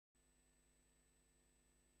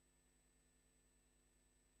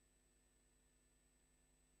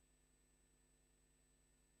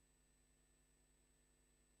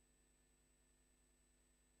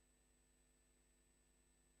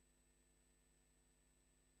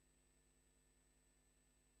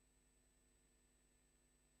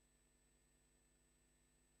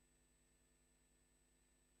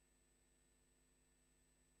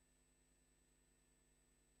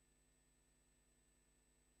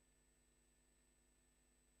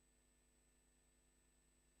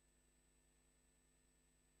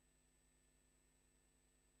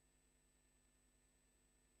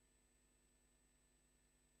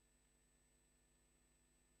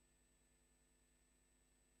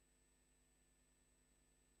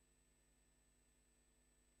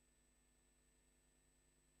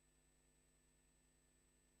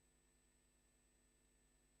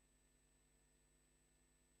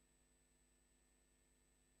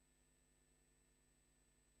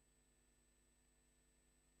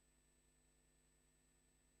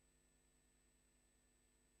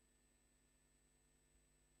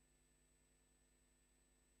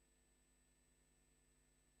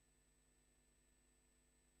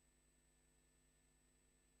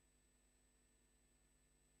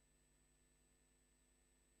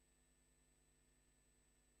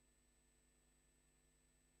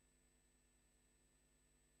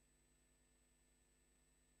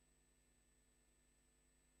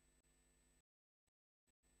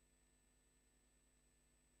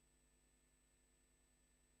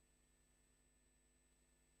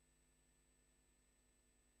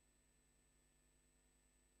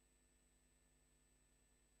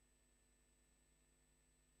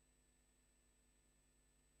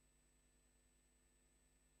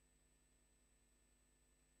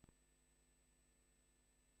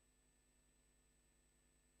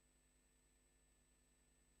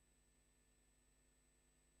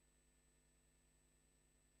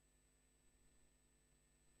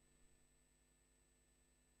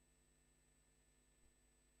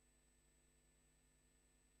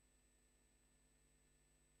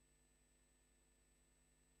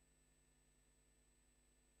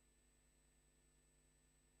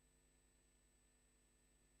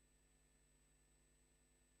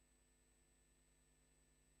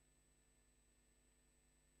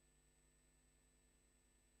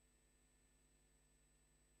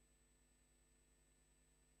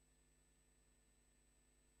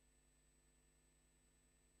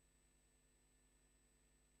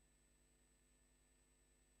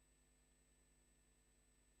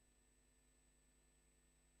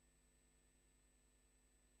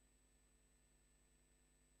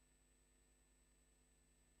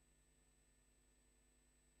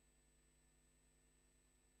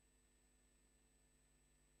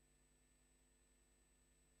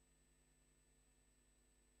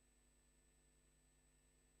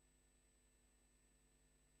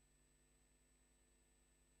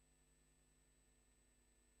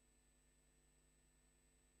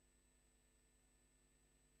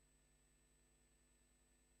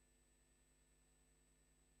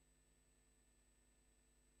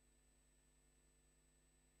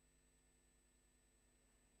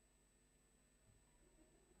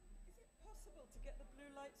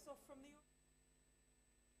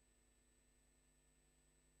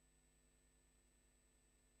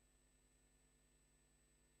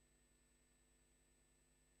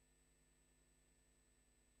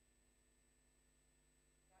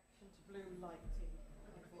like to,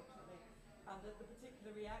 unfortunately. And the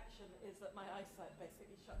particular reaction is that my eyesight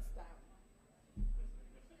basically shuts down.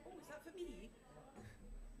 Oh, is that for me?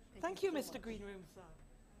 Thank you, Mr. Green Room Sir.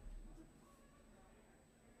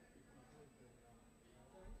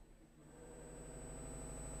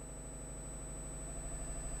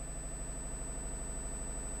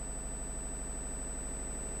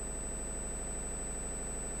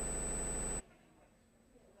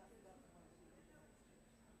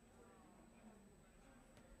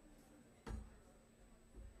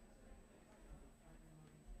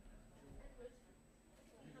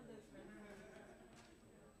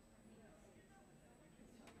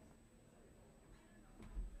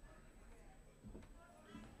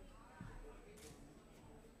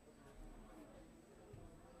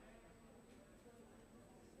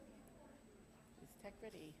 Tech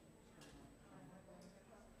ready.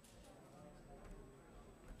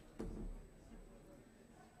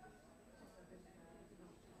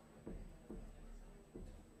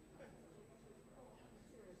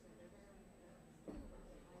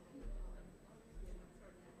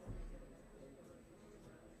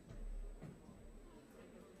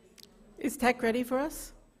 Is tech ready for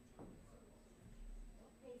us?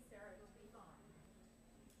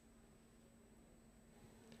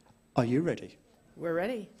 Are you ready? We're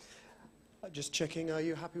ready. Just checking, are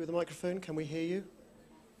you happy with the microphone? Can we hear you?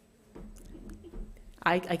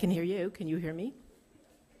 I can hear you. Can you hear me?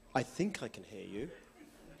 I think I can hear you.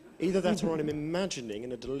 Either that or I'm imagining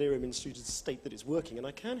in a delirium-induced state that it's working and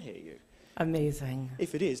I can hear you. Amazing.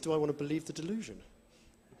 If it is, do I want to believe the delusion?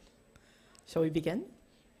 Shall we begin?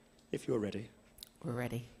 If you're ready. We're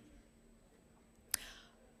ready.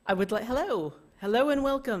 Hello and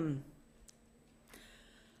welcome.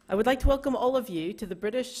 I would like to welcome all of you to the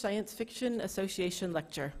British Science Fiction Association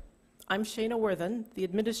lecture. I'm Shana Worthen, the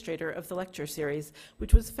administrator of the lecture series,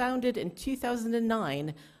 which was founded in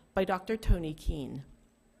 2009 by Dr. Tony Keane.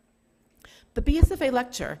 The BSFA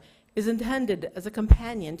lecture is intended as a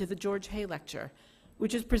companion to the George Hay lecture,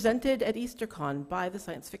 which is presented at EasterCon by the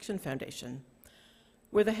Science Fiction Foundation.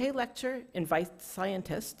 Where the Hay lecture invites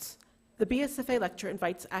scientists, the BSFA lecture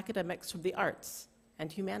invites academics from the arts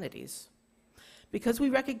and humanities, because we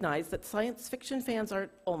recognize that science fiction fans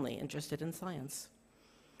aren't only interested in science.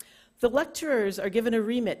 The lecturers are given a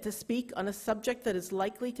remit to speak on a subject that is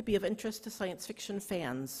likely to be of interest to science fiction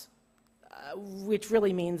fans, which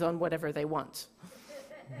really means on whatever they want.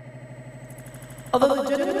 Although the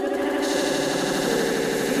general intention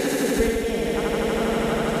is to bring in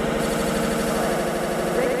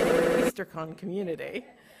the regular EasterCon community,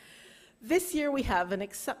 this year we have an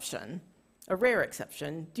exception, a rare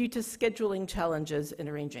exception, due to scheduling challenges in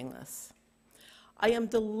arranging this. I am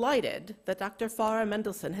delighted that Dr. Farah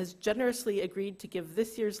Mendlesohn has generously agreed to give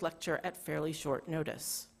this year's lecture at fairly short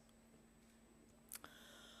notice.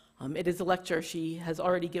 It is a lecture she has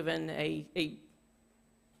already given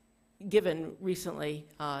recently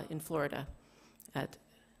in Florida at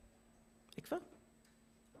ICFA?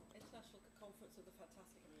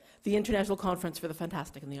 The International Conference for the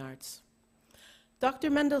Fantastic and the Arts.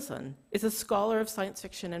 Dr. Mendlesohn is a scholar of science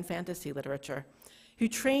fiction and fantasy literature who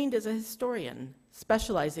trained as a historian,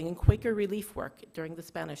 specializing in Quaker relief work during the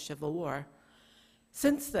Spanish Civil War.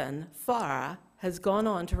 Since then, Farah has gone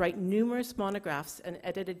on to write numerous monographs and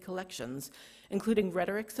edited collections, including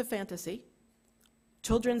Rhetorics of Fantasy,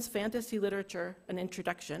 Children's Fantasy Literature, an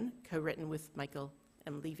Introduction, co-written with Michael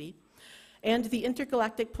M. Levy, and The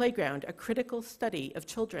Intergalactic Playground, a critical study of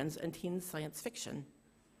children's and teens science fiction.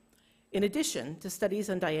 In addition to studies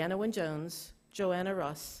on Diana Wynne-Jones, Joanna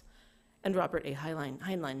Russ, and Robert A.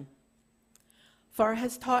 Heinlein. Farah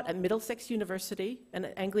has taught at Middlesex University and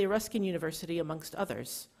at Anglia Ruskin University, amongst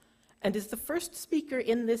others, and is the first speaker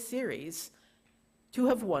in this series to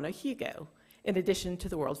have won a Hugo, in addition to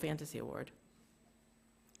the World Fantasy Award.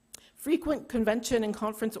 Frequent convention and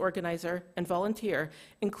conference organizer and volunteer,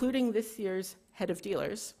 including this year's Head of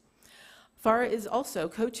Dealers, Farah is also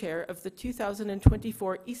co-chair of the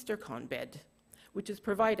 2024 EasterCon bid, which is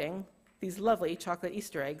providing these lovely chocolate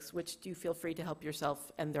Easter eggs, which do feel free to help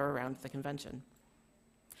yourself, and they're around the convention.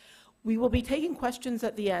 We will be taking questions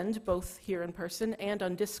at the end, both here in person and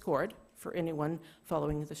on Discord, for anyone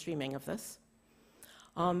following the streaming of this.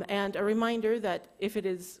 And a reminder that if it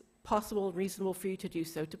is possible and reasonable for you to do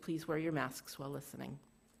so, to please wear your masks while listening.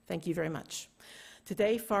 Thank you very much.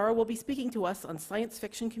 Today, Farah will be speaking to us on science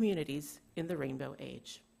fiction communities in the Rainbow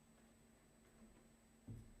Age.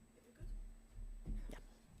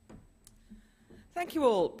 Thank you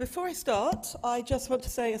all. Before I start, I just want to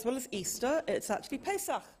say, as well as Easter, it's actually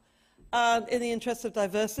Pesach. And in the interest of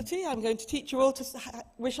diversity, I'm going to teach you all to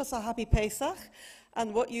wish us a happy Pesach.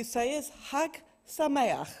 And what you say is Hag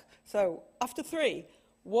Sameach. So after 3,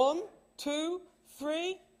 1, 2,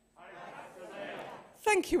 3.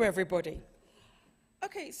 Thank you, everybody.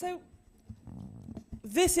 Okay, so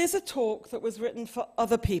this is a talk that was written for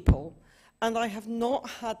other people, and I have not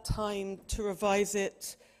had time to revise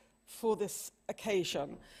it for this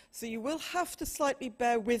occasion. So you will have to slightly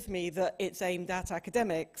bear with me that it's aimed at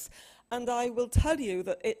academics, and I will tell you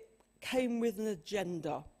that it came with an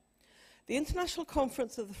agenda. The International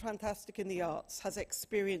Conference of the Fantastic in the Arts has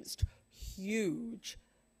experienced huge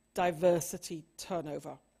diversity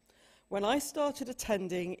turnover. When I started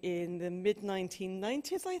attending in the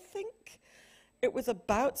mid-1990s, I think, it was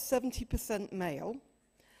about 70% male,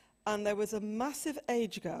 and there was a massive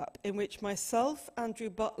age gap in which myself, Andrew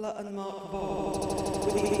Butler, and Mark Bond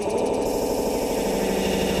were the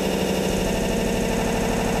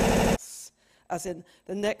oldest, as in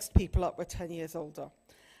the next people up were 10 years older.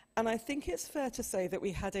 And I think it's fair to say that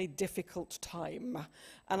we had a difficult time,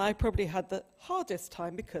 and I probably had the hardest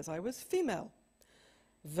time because I was female.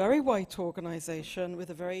 Very white organisation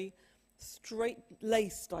with a very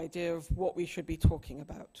straight-laced idea of what we should be talking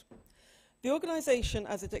about. The organisation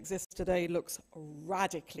as it exists today looks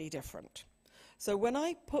radically different. So when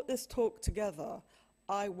I put this talk together,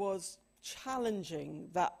 I was challenging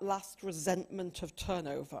that last resentment of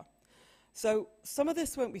turnover. So some of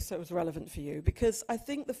this won't be so relevant for you because I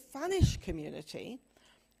think the Finnish community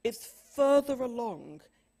is further along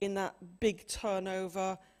in that big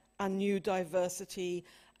turnover and new diversity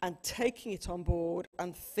and taking it on board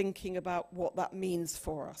and thinking about what that means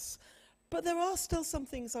for us. But there are still some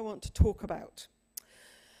things I want to talk about.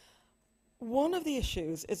 One of the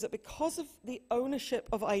issues is that because of the ownership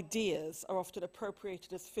of ideas are often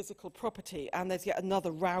appropriated as physical property, and there's yet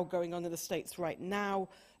another row going on in the States right now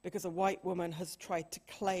because a white woman has tried to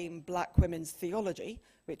claim black women's theology,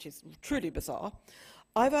 which is truly bizarre,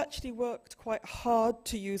 I've actually worked quite hard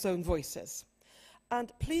to use own voices.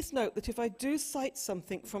 And please note that if I do cite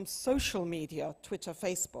something from social media, Twitter,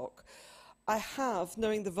 Facebook, I have,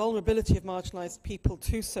 knowing the vulnerability of marginalised people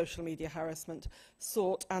to social media harassment,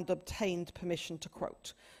 sought and obtained permission to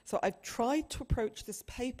quote. So I've tried to approach this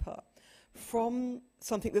paper from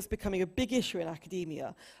something that's becoming a big issue in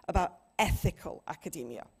academia about ethical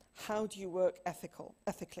academia. How do you work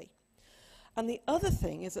ethically? And the other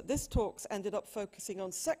thing is that this talk's ended up focusing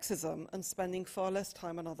on sexism and spending far less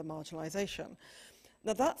time on other marginalisation.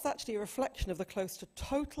 Now that's actually a reflection of the close to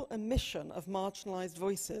total omission of marginalised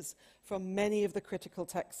voices from many of the critical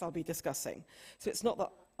texts I'll be discussing. So it's not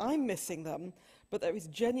that I'm missing them, but there is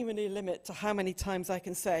genuinely a limit to how many times I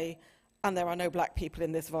can say, and there are no black people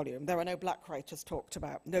in this volume, there are no black writers talked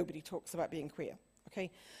about, nobody talks about being queer, okay?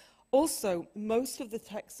 Also, most of the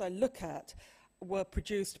texts I look at were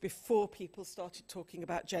produced before people started talking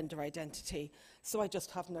about gender identity, so I just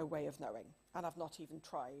have no way of knowing, and I've not even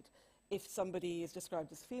tried. If somebody is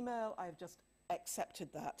described as female, I've just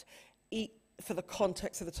accepted that for the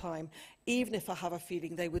context of the time, even if I have a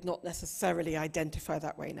feeling they would not necessarily identify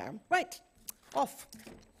that way now. Right, off.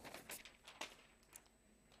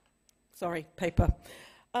 Sorry, paper.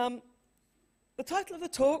 The title of the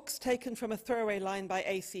talk's taken from a throwaway line by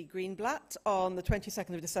A.C. Greenblatt on the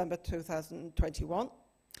 22nd of December 2021.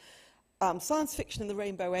 Science Fiction in the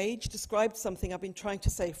Rainbow Age described something I've been trying to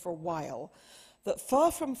say for a while, that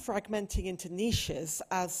far from fragmenting into niches,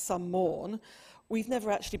 as some mourn, we've never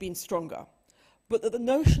actually been stronger. But that the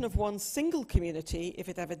notion of one single community, if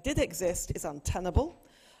it ever did exist, is untenable,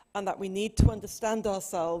 and that we need to understand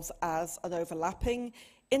ourselves as an overlapping,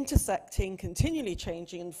 intersecting, continually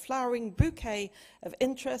changing and flowering bouquet of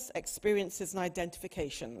interests, experiences and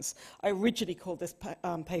identifications. I originally called this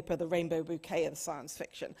paper the Rainbow Bouquet of Science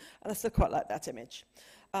Fiction, and I still quite like that image.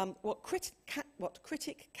 What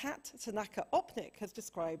critic Kat Tanaka Opnik has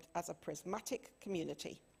described as a prismatic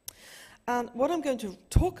community. And what I'm going to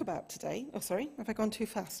talk about today, oh sorry, have I gone too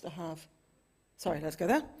fast? I have. Sorry, let's go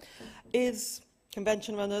there, is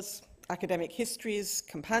convention runners, academic histories,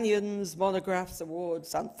 companions, monographs,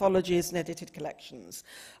 awards, anthologies and edited collections.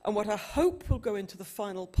 And what I hope will go into the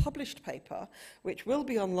final published paper, which will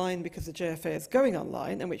be online because the JFA is going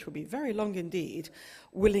online and which will be very long indeed,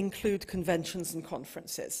 will include conventions and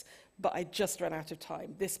conferences. But I just ran out of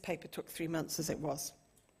time. This paper took 3 months as it was.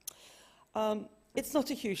 It's not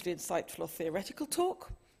a hugely insightful or theoretical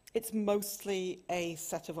talk. It's mostly a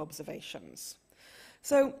set of observations.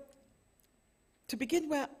 So, to begin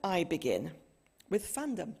where I begin, with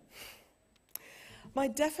fandom. My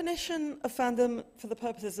definition of fandom for the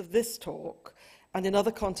purposes of this talk, and in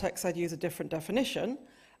other contexts I'd use a different definition,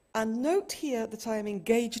 and note here that I am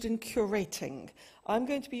engaged in curating. I'm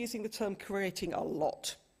going to be using the term curating a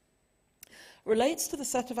lot. relates to the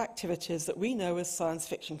set of activities that we know as science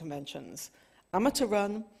fiction conventions. Amateur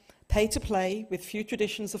run, pay to play, with few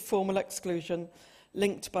traditions of formal exclusion,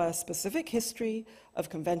 linked by a specific history of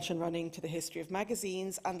convention running to the history of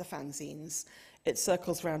magazines and the fanzines. It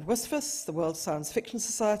circles around WSFS, the World Science Fiction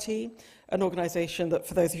Society, an organisation that,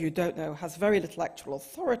 for those of you who don't know, has very little actual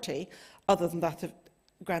authority other than that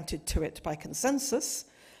granted to it by consensus.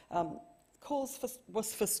 Calls for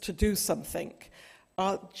WSFS to do something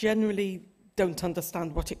generally don't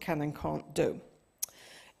understand what it can and can't do.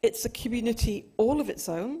 It's a community all of its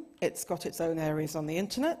own. It's got its own areas on the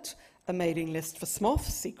internet, a mailing list for SMOFs,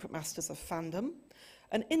 Secret Masters of Fandom,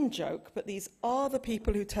 an in-joke, but these are the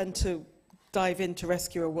people who tend to dive in to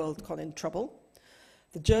rescue a Worldcon in trouble.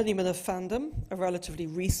 The Journeymen of Fandom, a relatively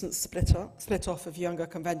recent split-off of younger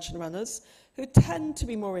convention runners who tend to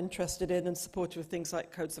be more interested in and supportive of things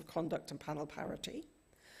like codes of conduct and panel parity.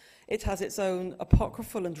 It has its own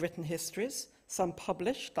apocryphal and written histories, some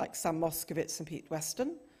published, like Sam Moskowitz and Pete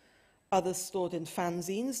Weston, others stored in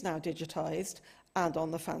fanzines, now digitised, and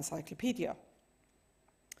on the Fancyclopedia.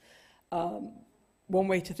 One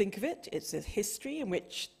way to think of it, it's a history in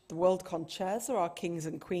which the Worldcon chairs are our kings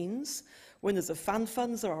and queens, winners of fan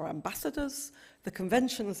funds are our ambassadors, the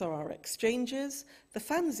conventions are our exchanges, the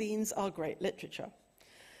fanzines are great literature.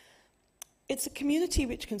 It's a community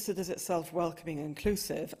which considers itself welcoming and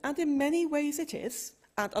inclusive, and in many ways it is.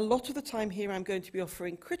 And a lot of the time here I'm going to be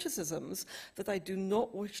offering criticisms that I do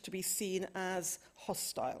not wish to be seen as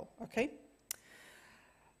hostile, okay?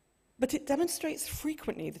 But it demonstrates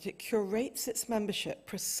frequently that it curates its membership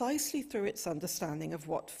precisely through its understanding of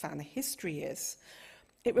what fan history is.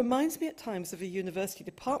 It reminds me at times of a university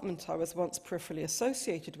department I was once peripherally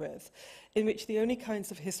associated with, in which the only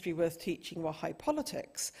kinds of history worth teaching were high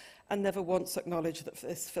politics, and never once acknowledged that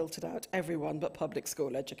this filtered out everyone but public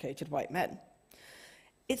school-educated white men.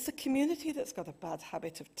 It's a community that's got a bad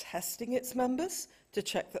habit of testing its members to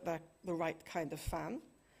check that they're the right kind of fan.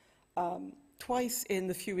 Twice in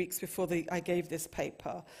the few weeks before I gave this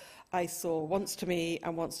paper, I saw once to me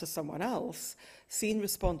and once to someone else, seen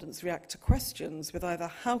respondents react to questions with either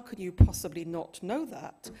how can you possibly not know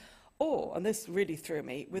that, or, and this really threw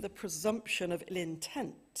me, with a presumption of ill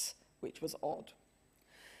intent, which was odd.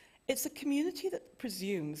 It's a community that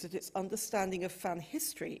presumes that its understanding of fan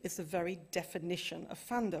history is the very definition of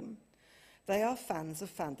fandom. They are fans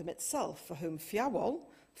of fandom itself, for whom fiawol,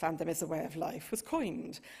 fandom is a way of life, was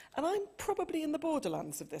coined. And I'm probably in the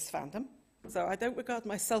borderlands of this fandom, so I don't regard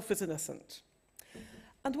myself as innocent.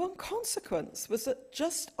 And one consequence was that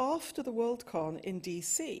just after the Worldcon in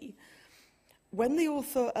DC, when the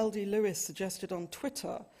author L.D. Lewis suggested on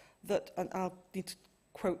Twitter that, and I'll need to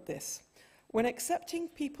quote this, when accepting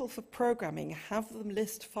people for programming, have them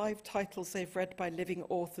list 5 titles they've read by living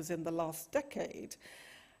authors in the last decade,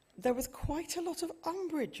 there was quite a lot of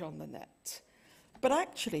umbrage on the net. But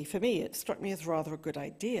actually, for me, it struck me as rather a good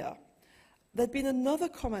idea. There'd been another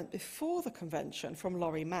comment before the convention from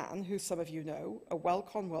Laurie Mann, who some of you know, a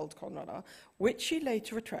Worldcon runner, which she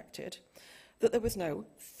later retracted, that there was no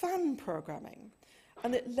fan programming.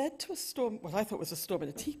 And it led to a storm, what I thought was a storm in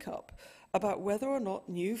a teacup, about whether or not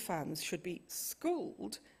new fans should be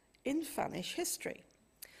schooled in fanish history.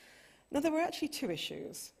 Now, there were actually 2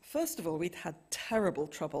 issues. First of all, we'd had terrible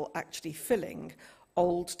trouble actually filling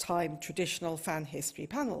old-time traditional fan history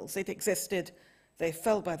panels. It existed, they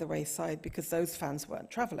fell by the wayside because those fans weren't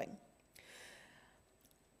travelling.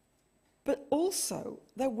 But also,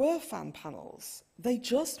 there were fan panels. They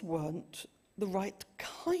just weren't the right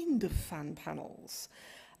kind of fan panels.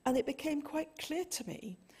 And it became quite clear to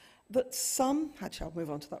me that some, actually I'll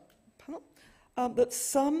move on to that panel, that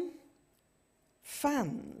some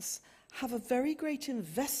fans have a very great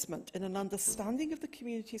investment in an understanding of the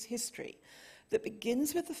community's history that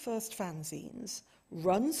begins with the first fanzines,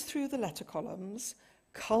 runs through the letter columns,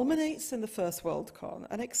 culminates in the first Worldcon,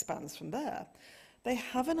 and expands from there. They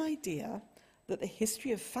have an idea that the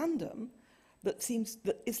history of fandom that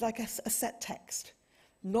is like a set text.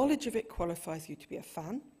 Knowledge of it qualifies you to be a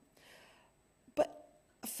fan. But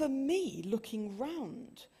for me, looking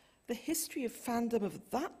round, the history of fandom of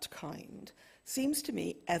that kind seems to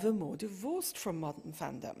me ever more divorced from modern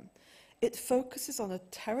fandom. It focuses on a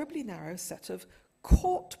terribly narrow set of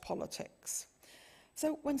court politics.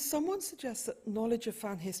 So when someone suggests that knowledge of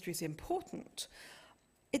fan history is important,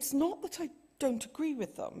 it's not that I don't agree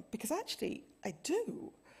with them, because actually I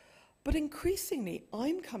do. But increasingly,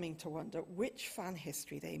 I'm coming to wonder which fan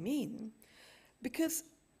history they mean. Because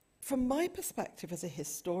from my perspective as a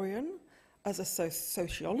historian, as a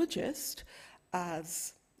sociologist,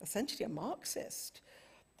 as essentially a Marxist,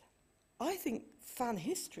 I think fan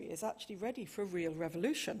history is actually ready for a real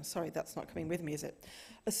revolution. Sorry, that's not coming with me, is it?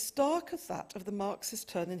 As stark as that of the Marxist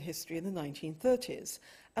turn in history in the 1930s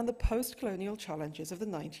and the post-colonial challenges of the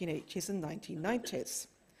 1980s and 1990s.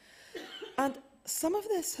 And some of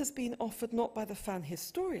this has been offered not by the fan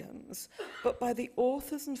historians, but by the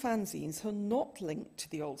authors and fanzines who are not linked to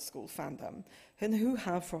the old school fandom and who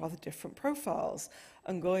have rather different profiles.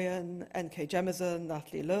 Ngoyan, N.K. Jemisin,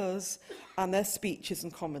 Natalie Lurs, and their speeches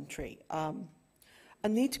and commentary. And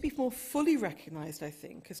need to be more fully recognised, I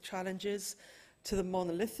think, as challenges to the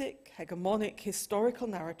monolithic, hegemonic, historical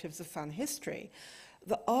narratives of fan history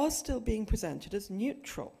that are still being presented as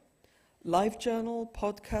neutral. LiveJournal,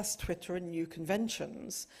 podcast, Twitter, and new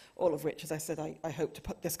conventions, all of which, as I said, I hope to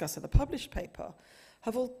discuss in the published paper,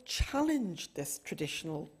 have all challenged this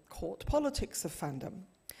traditional court politics of fandom.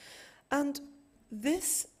 And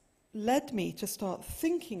this led me to start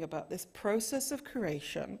thinking about this process of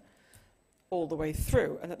curation all the way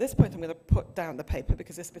through. And at this point, I'm going to put down the paper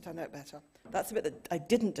because this bit I know better. That's the bit that I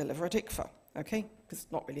didn't deliver at ICFA, okay? Because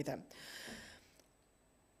it's not really them.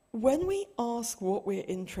 When we ask what we're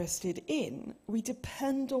interested in, we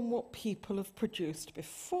depend on what people have produced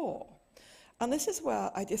before. And this is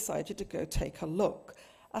where I decided to go take a look.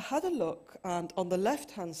 I had a look, and on the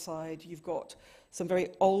left-hand side, you've got some very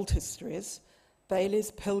old histories.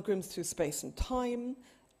 Bailey's Pilgrims Through Space and Time,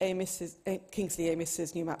 Kingsley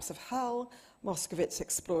Amis's New Maps of Hell, Moscovitz's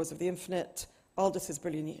Explorers of the Infinite, Aldous'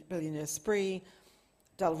 Billionaire Spree,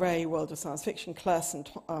 Del Rey, World of Science Fiction, Claes and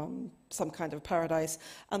Some Kind of Paradise.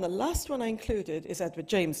 And the last one I included is Edward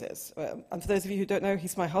James's. And for those of you who don't know,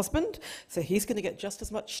 he's my husband, so he's going to get just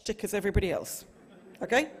as much shtick as everybody else.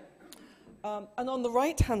 Okay? And on the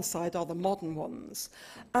right-hand side are the modern ones.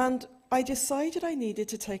 And I decided I needed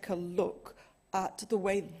to take a look at the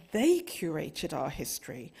way they curated our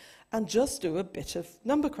history and just do a bit of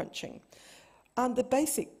number crunching. And the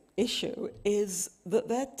basic issue is that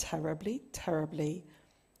they're terribly, terribly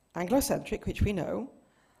Anglocentric, which we know,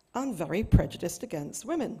 and very prejudiced against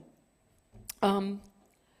women.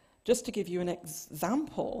 Just to give you an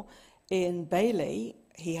example, in Bailey,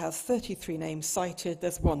 he has 33 names cited,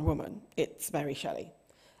 there's one woman, it's Mary Shelley.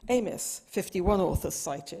 Amis, 51 authors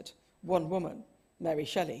cited, one woman, Mary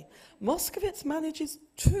Shelley. Moscovitz manages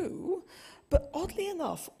 2, but oddly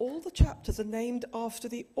enough, all the chapters are named after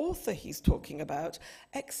the author he's talking about,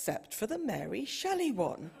 except for the Mary Shelley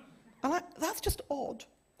one. And that's just odd.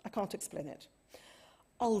 I can't explain it.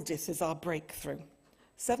 Aldous is our breakthrough.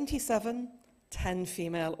 77, 10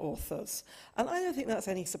 female authors. And I don't think that's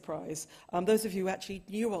any surprise. Those of you who actually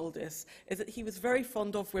knew Aldous, is that he was very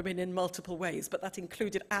fond of women in multiple ways, but that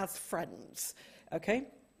included as friends. Okay?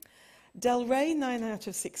 Del Rey, 9 out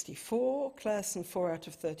of 64, Claerson, 4 out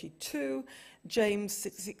of 32, James,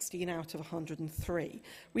 16 out of 103.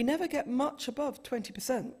 We never get much above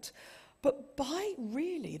 20%. But by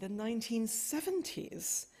really the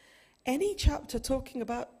 1970s, any chapter talking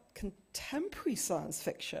about contemporary science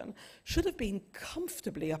fiction should have been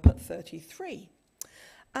comfortably up at 33.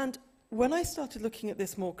 And when I started looking at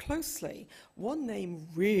this more closely, one name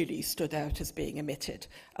really stood out as being omitted.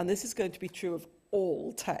 And this is going to be true of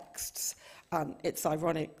all texts. And it's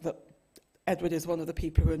ironic that Edward is one of the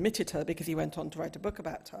people who omitted her because he went on to write a book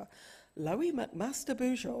about her. Loie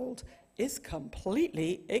McMaster-Bujold is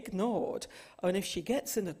completely ignored. And if she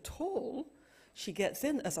gets in at all, she gets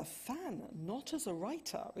in as a fan, not as a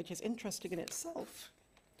writer, which is interesting in itself.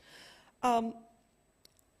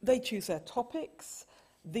 They choose their topics.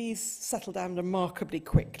 These settle down remarkably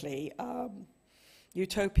quickly.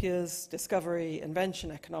 Utopias, discovery, invention,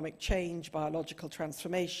 economic change, biological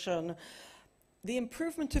transformation, the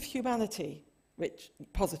improvement of humanity, which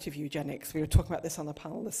positive eugenics, we were talking about this on the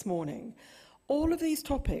panel this morning. All of these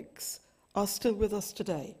topics are still with us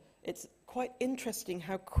today. It's quite interesting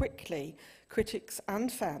how quickly critics and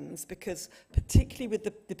fans, because particularly with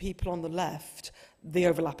the people on the left, the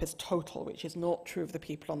overlap is total, which is not true of the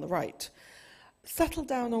people on the right, settle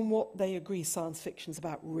down on what they agree science fiction's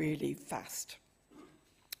about really fast.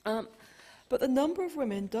 But the number of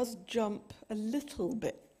women does jump a little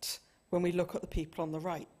bit when we look at the people on the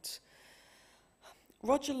right.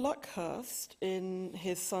 Roger Luckhurst, in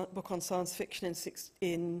his book on science fiction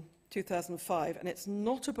in 2005, and it's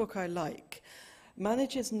not a book I like,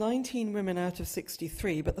 manages 19 women out of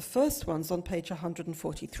 63, but the first one's on page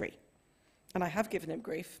 143. And I have given him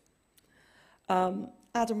grief.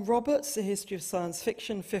 Adam Roberts, The History of Science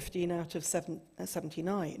Fiction, 15 out of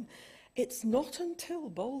 79. It's not until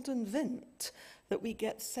Bold and Vint that we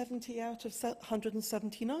get 70 out of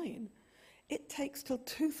 179. It takes till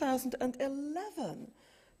 2011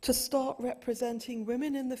 to start representing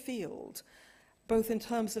women in the field, both in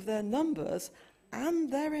terms of their numbers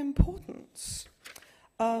and their importance.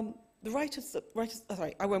 The writers,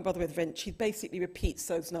 sorry, I won't bother with Vint. She basically repeats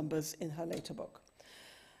those numbers in her later book.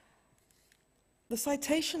 The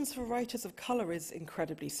citations for writers of colour is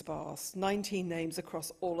incredibly sparse, 19 names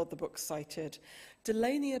across all of the books cited.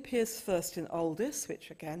 Delaney appears first in Aldous,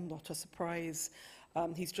 which again, not a surprise.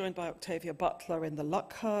 He's joined by Octavia Butler in the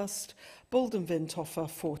Luckhurst. Bald and Vint offer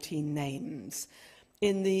 14 names.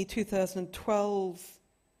 In the 2012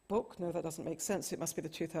 book, no, that doesn't make sense, it must be the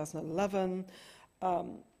 2011,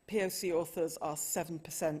 POC authors are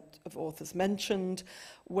 7% of authors mentioned.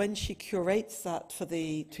 When she curates that for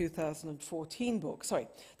the 2014 book, sorry,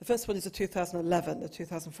 the first one is the 2011, the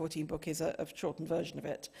 2014 book is a shortened version of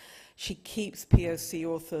it. She keeps POC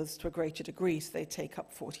authors to a greater degree, so they take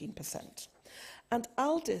up 14%. And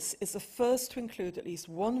Aldous is the first to include at least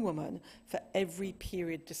one woman for every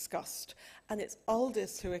period discussed. And it's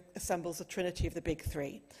Aldous who assembles the trinity of the big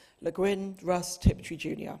three: Le Guin, Russ, Tiptree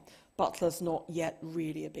Jr. Butler's not yet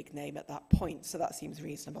really a big name at that point, so that seems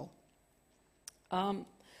reasonable. The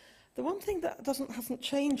one thing that hasn't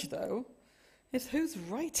changed, though, is who's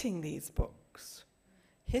writing these books.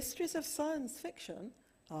 Histories of science fiction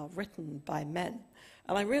are written by men.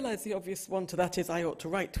 And I realise the obvious one to that is I ought to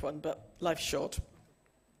write one, but life's short.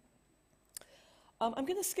 I'm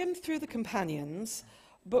going to skim through the companions,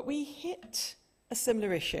 but we hit a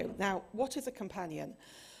similar issue. Now, what is a companion?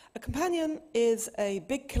 A companion is a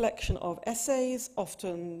big collection of essays,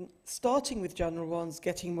 often starting with general ones,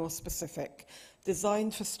 getting more specific,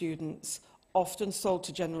 designed for students, often sold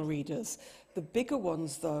to general readers. The bigger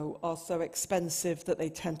ones, though, are so expensive that they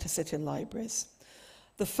tend to sit in libraries.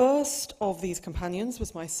 The first of these companions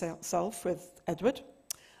was myself with Edward,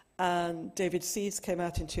 and David Seeds came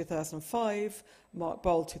out in 2005, Mark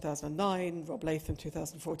Bold 2009, Rob Latham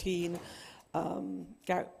 2014,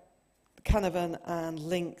 Garrett Canavan and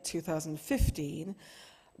Link 2015.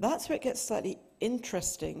 That's where it gets slightly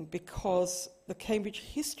interesting, because the Cambridge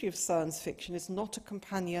History of Science Fiction is not a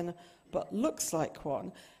companion but looks like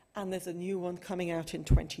one, and there's a new one coming out in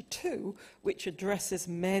 22 which addresses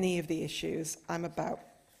many of the issues I'm about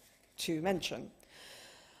to mention.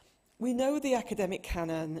 We know the academic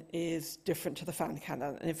canon is different to the fan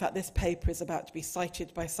canon, and in fact this paper is about to be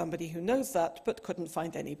cited by somebody who knows that but couldn't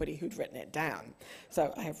find anybody who'd written it down.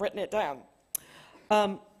 So I have written it down.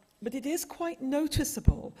 But it is quite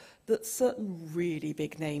noticeable that certain really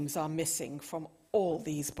big names are missing from all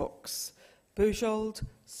these books. Bujold,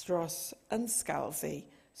 Stross and Scalzi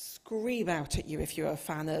scream out at you if you're a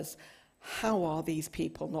fan as, how are these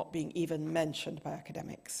people not being even mentioned by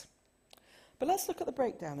academics? But let's look at the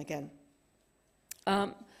breakdown again.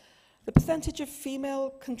 The percentage of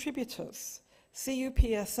female contributors.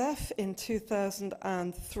 CUPSF in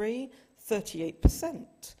 2003,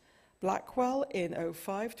 38%. Blackwell in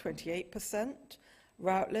 05, 28%.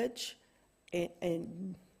 Routledge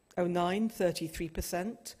in 09,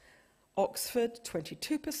 33%. Oxford,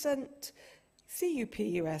 22%. CUP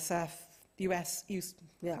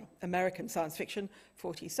American Science Fiction,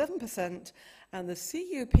 47%. And the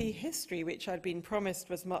CUP History, which I'd been promised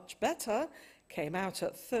was much better, came out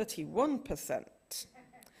at 31%.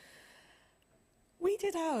 We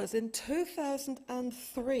did ours in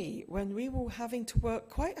 2003, when we were having to work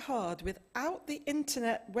quite hard without the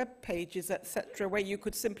internet web pages, etc., where you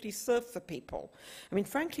could simply surf for people. I mean,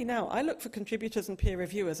 frankly, now I look for contributors and peer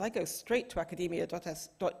reviewers. I go straight to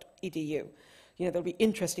academia.edu. You know, there'll be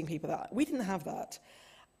interesting people there. We didn't have that.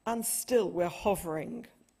 And still, we're hovering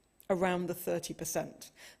around the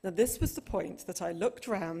 30%. Now, this was the point that I looked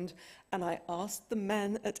round and I asked the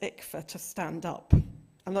men at ICFA to stand up.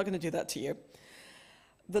 I'm not going to do that to you.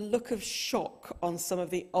 The look of shock on some of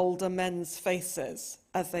the older men's faces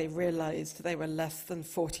as they realized they were less than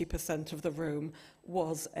 40% of the room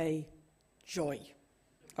was a joy.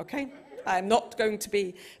 Okay? I'm not going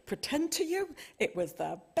to pretend to you. It was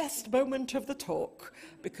the best moment of the talk,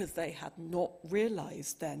 because they had not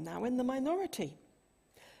realized they're now in the minority.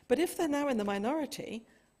 But if they're now in the minority,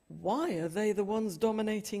 why are they the ones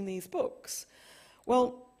dominating these books?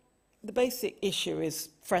 Well, the basic issue is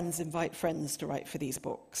friends invite friends to write for these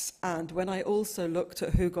books. And when I also looked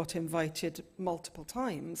at who got invited multiple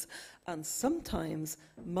times, and sometimes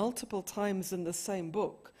multiple times in the same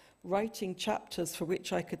book, writing chapters for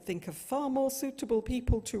which I could think of far more suitable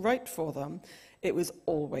people to write for them, it was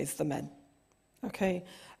always the men. Okay?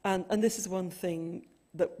 And this is one thing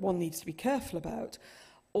that one needs to be careful about.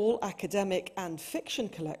 All academic and fiction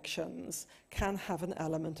collections can have an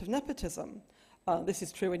element of nepotism. This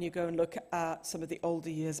is true when you go and look at some of the older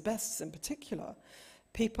years bests in particular.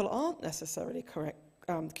 People aren't necessarily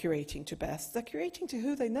curating to bests, they're curating to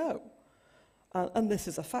who they know. And this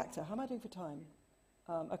is a factor. How am I doing for time?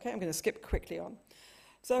 Okay, I'm going to skip quickly on.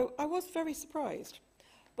 So I was very surprised.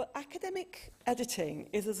 But academic editing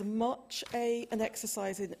is as much an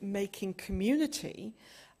exercise in making community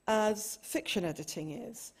as fiction editing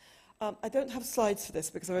is. I don't have slides for this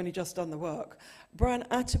because I've only just done the work. Brian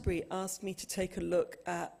Atterbury asked me to take a look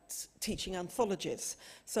at teaching anthologies.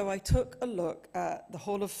 So I took a look at the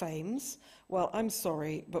Hall of Fames. Well, I'm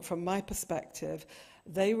sorry, but from my perspective,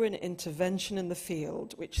 they were an intervention in the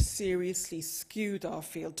field which seriously skewed our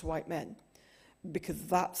field to white men, because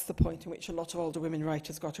that's the point in which a lot of older women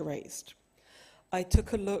writers got erased. I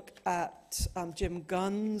took a look at Jim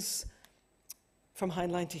Gunn's From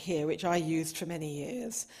Heinlein to Here, which I used for many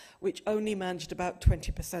years, which only managed about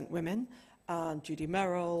 20% women, and Judy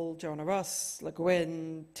Merrill, Joanna Russ, Le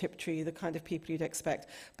Guin, Tiptree, the kind of people you'd expect,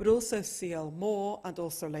 but also C.L. Moore and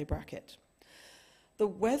also Leigh Brackett. The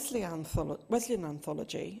Wesleyan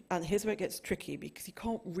anthology, and here's where it gets tricky because you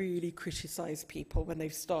can't really criticise people when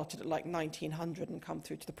they've started at like 1900 and come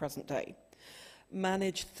through to the present day,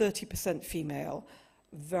 managed 30% female,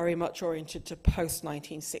 very much oriented to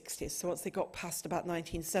post-1960s. So once they got past about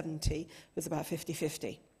 1970, it was about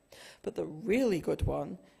 50-50. But the really good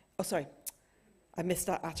one, oh sorry, I missed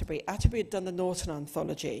out Atterbury. Atterbury had done the Norton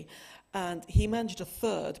anthology, and he managed a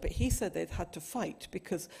third, but he said they'd had to fight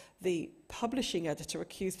because the publishing editor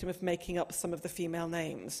accused him of making up some of the female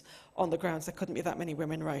names on the grounds there couldn't be that many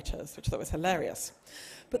women writers, which I thought was hilarious.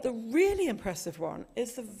 But the really impressive one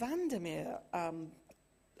is the Vandermeer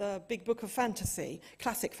Big Book of Fantasy,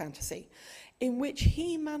 classic fantasy, in which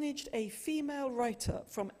he managed a female writer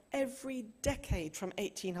from every decade from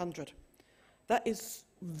 1800. That is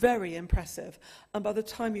very impressive. And by the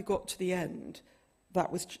time you got to the end, that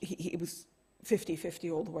was he was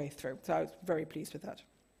 50-50 all the way through. So I was very pleased with that.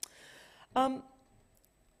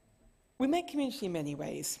 We make community in many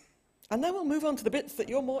ways. And then we'll move on to the bits that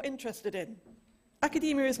you're more interested in.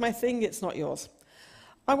 Academia is my thing, it's not yours.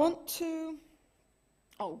 I want to...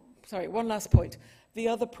 Oh, sorry, one last point. The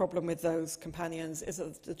other problem with those companions is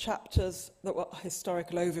that the chapters that were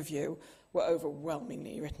historical overview were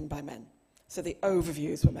overwhelmingly written by men. So the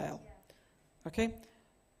overviews were male. Okay?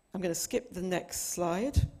 I'm going to skip the next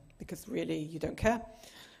slide, because really you don't care,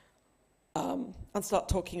 and start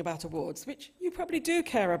talking about awards, which you probably do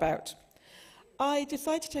care about. I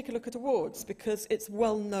decided to take a look at awards because it's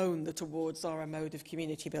well known that awards are a mode of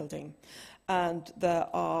community building. And there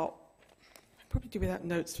are, I probably do without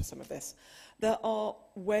notes for some of this, there are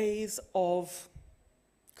ways of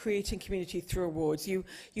creating community through awards. You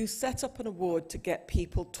set up an award to get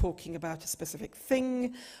people talking about a specific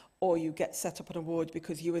thing, or you get set up an award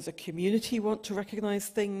because you as a community want to recognise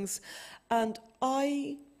things. And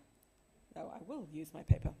I will use my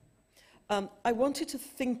paper. I wanted to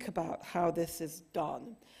think about how this is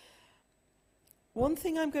done. One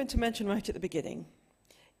thing I'm going to mention right at the beginning,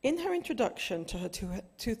 in her introduction to her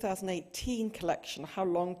 2018 collection, How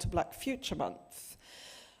Long to Black Future Month,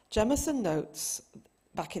 Jemison notes,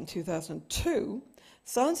 back in 2002,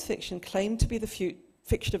 science fiction claimed to be the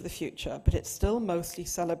fiction of the future, but it still mostly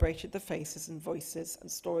celebrated the faces and voices and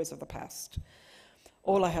stories of the past.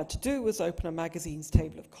 All I had to do was open a magazine's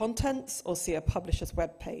table of contents or see a publisher's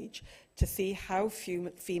webpage to see how few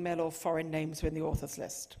female or foreign names were in the author's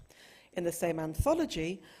list. In the same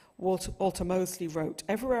anthology, Walter Mosley wrote,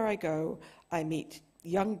 "Everywhere I go, I meet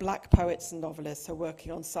young black poets and novelists who are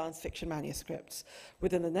working on science fiction manuscripts.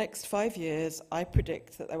 Within the next 5 years, I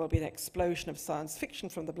predict that there will be an explosion of science fiction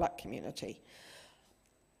from the black community."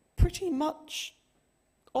 Pretty much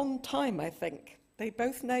on time, I think. They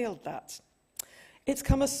both nailed that. It's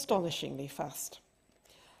come astonishingly fast.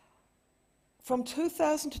 From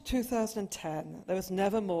 2000 to 2010, there was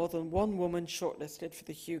never more than one woman shortlisted for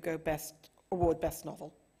the Hugo Award Best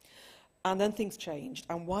Novel. And then things changed.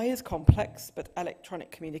 And why is complex, but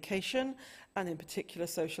electronic communication, and in particular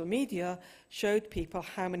social media, showed people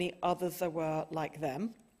how many others there were like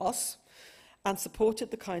them, us, and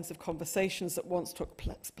supported the kinds of conversations that once took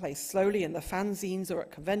place slowly in the fanzines or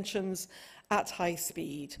at conventions at high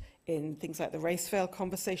speed in things like the race veil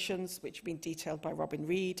conversations, which have been detailed by Robin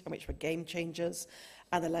Reed and which were game changers,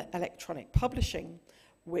 and electronic publishing,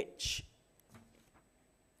 which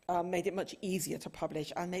made it much easier to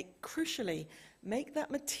publish and crucially, make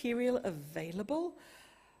that material available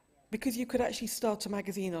because you could actually start a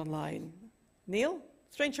magazine online. Neil?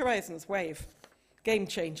 Strange Horizons, wave. Game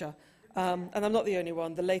changer. And I'm not the only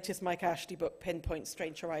one. The latest Mike Ashley book pinpoints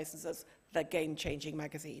Strange Horizons as their game-changing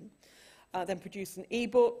magazine. Then produce an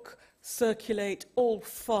e-book, circulate, all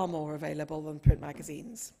far more available than print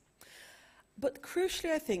magazines. But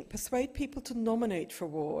crucially, I think, persuade people to nominate for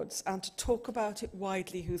awards and to talk about it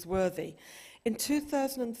widely who's worthy. In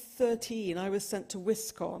 2013, I was sent to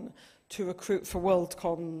WisCon to recruit for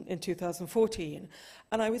WorldCon in 2014,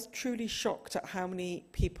 and I was truly shocked at how many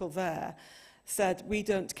people there said, we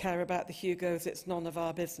don't care about the Hugos, it's none of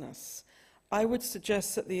our business. I would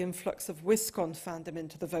suggest that the influx of WisCon fandom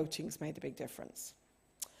into the votings made a big difference.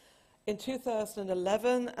 In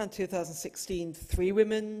 2011 and 2016, 3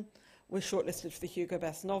 women were shortlisted for the Hugo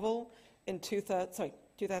Best Novel. In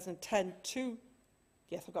 2010, 2,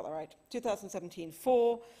 yes, I've got that right, 2017,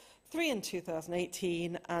 4, 3 in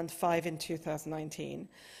 2018, and 5 in 2019.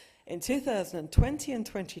 In 2020 and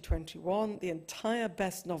 2021, the entire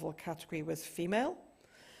Best Novel category was female.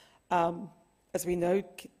 As we know,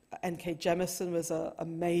 N.K. Jemisin was a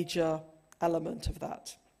major element of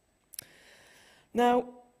that. Now,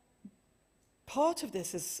 part of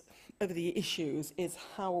this is, over the issues, is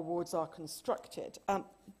how awards are constructed.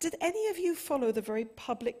 Did any of you follow the very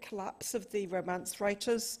public collapse of the Romance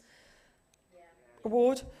Writers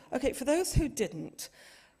Award? Okay, for those who didn't,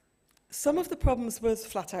 some of the problems was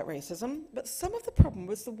flat-out racism, but some of the problem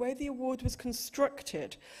was the way the award was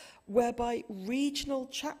constructed, whereby regional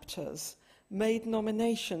chapters made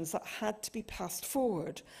nominations that had to be passed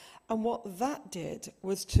forward. And what that did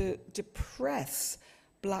was to depress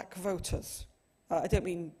black voters. I don't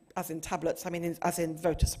mean as in tablets, I mean as in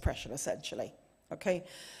voter suppression, essentially. Okay?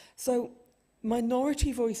 So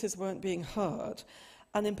minority voices weren't being heard,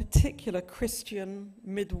 and in particular, Christian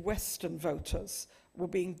Midwestern voters were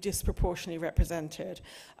being disproportionately represented.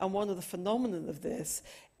 And one of the phenomena of this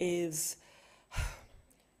is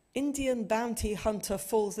Indian bounty hunter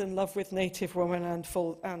falls in love with native woman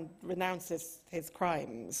and renounces his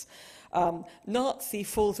crimes. Nazi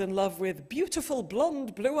falls in love with beautiful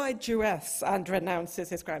blonde blue-eyed Jewess and renounces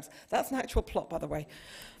his crimes. That's an actual plot, by the way.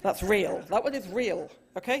 That's real. That one is real,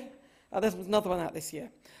 okay? There's another one out this year.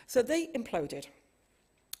 So they imploded.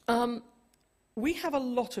 We have a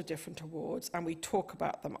lot of different awards, and we talk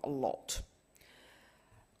about them a lot.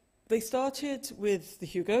 They started with the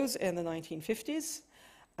Hugos in the 1950s,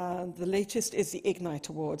 and the latest is the Ignite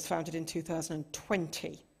Awards, founded in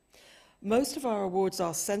 2020. Most of our awards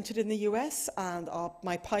are centred in the US, and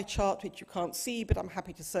my pie chart, which you can't see, but I'm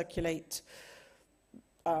happy to circulate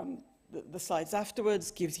the slides afterwards,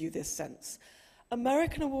 gives you this sense.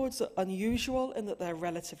 American awards are unusual in that they're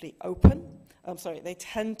relatively open. You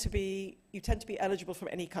tend to be eligible from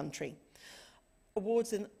any country.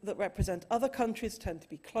 Awards that represent other countries tend to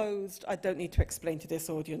be closed. I don't need to explain to this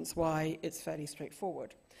audience why. It's fairly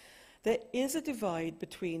straightforward. There is a divide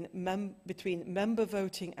between member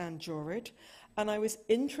voting and juried, and I was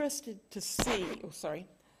interested to see, I'm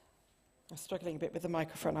struggling a bit with the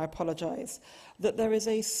microphone, I apologise, that there is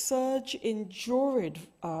a surge in juried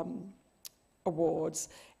awards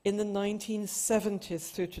in the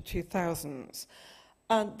 1970s through to 2000s.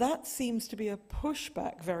 And that seems to be a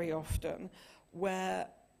pushback very often, where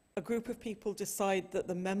a group of people decide that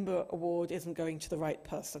the member award isn't going to the right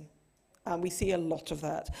person. And we see a lot of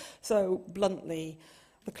that. So, bluntly,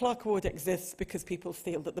 the Clark Award exists because people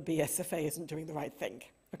feel that the BSFA isn't doing the right thing.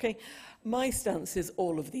 Okay? My stance is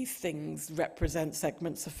all of these things represent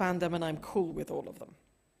segments of fandom, and I'm cool with all of them.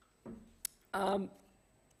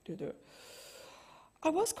 I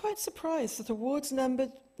was quite surprised that awards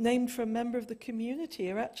named for a member of the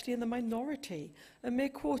community are actually in the minority, a mere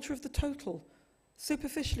quarter of the total.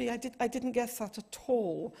 Superficially, I didn't guess that at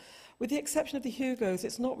all. With the exception of the Hugos,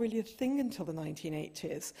 it's not really a thing until the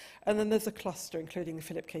 1980s. And then there's a cluster, including the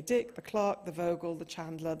Philip K. Dick, the Clark, the Vogel, the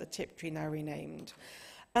Chandler, the Tiptree, now renamed.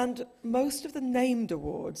 And most of the named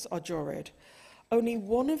awards are juried. Only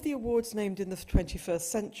one of the awards named in the 21st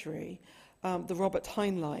century, the Robert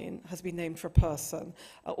Heinlein, has been named for a person.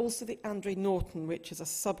 Also the Andre Norton, which is a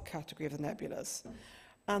subcategory of the nebulas.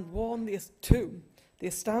 And two, the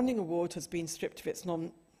Astounding Award has been stripped of its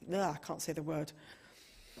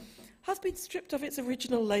has been stripped of its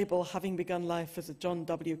original label, having begun life as a John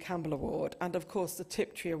W. Campbell Award. And of course, the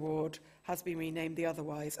Tiptree Award has been renamed the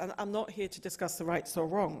otherwise. And I'm not here to discuss the rights or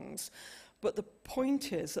wrongs, but the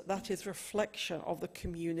point is that that is reflection of the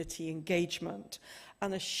community engagement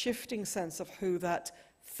and a shifting sense of who that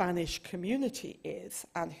fanish community is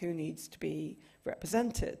and who needs to be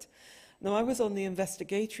represented. Now, I was on the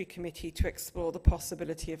investigatory committee to explore the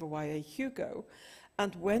possibility of a YA Hugo,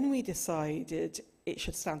 and when we decided it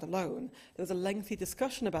should stand alone, there was a lengthy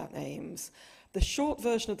discussion about names. The short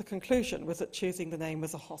version of the conclusion was that choosing the name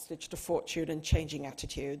was a hostage to fortune and changing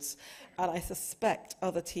attitudes, and I suspect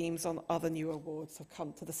other teams on other new awards have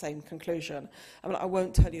come to the same conclusion. I mean, I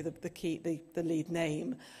won't tell you the lead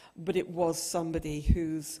name, but it was somebody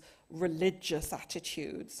whose religious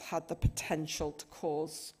attitudes had the potential to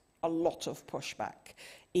cause a lot of pushback,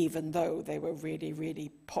 even though they were really, really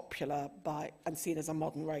popular and seen as a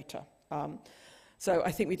modern writer. So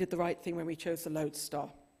I think we did the right thing when we chose the Lodestar.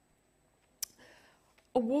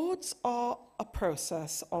 Awards are a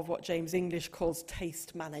process of what James English calls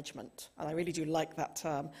taste management, and I really do like that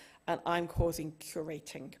term, and I'm causing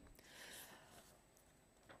curating.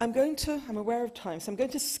 I'm aware of time, so I'm going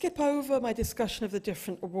to skip over my discussion of the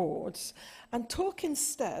different awards and talk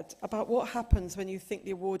instead about what happens when you think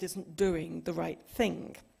the award isn't doing the right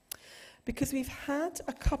thing. Because we've had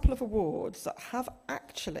a couple of awards that have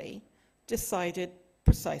actually decided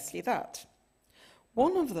precisely that.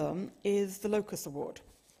 One of them is the Locus Award.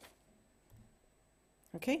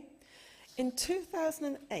 Okay? In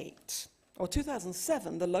 2008, or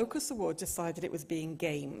 2007, the Locus Award decided it was being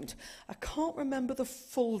gamed. I can't remember the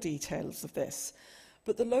full details of this,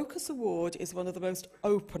 but the Locus Award is one of the most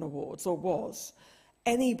open awards, or was.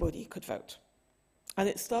 Anybody could vote. And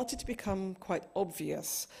it started to become quite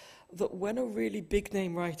obvious that when a really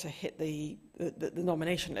big-name writer hit the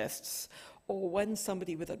nomination lists, or when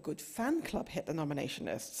somebody with a good fan club hit the nomination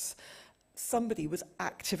lists, somebody was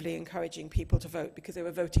actively encouraging people to vote because they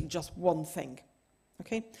were voting just one thing.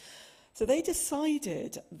 Okay? So they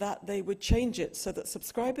decided that they would change it so that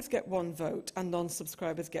subscribers get 1 vote and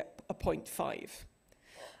non-subscribers get a 0.5.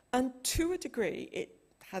 And to a degree, it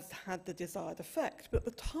has had the desired effect, but at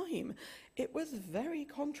the time, it was very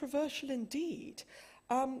controversial indeed.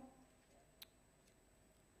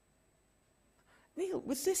 Neil,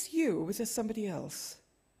 was this you or was this somebody else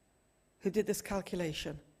who did this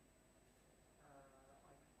calculation?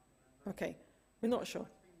 Okay, we're not sure.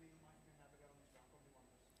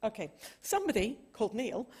 Okay, somebody called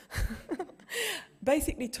Neil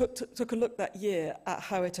basically took a look that year at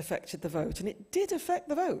how it affected the vote, and it did affect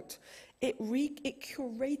the vote. It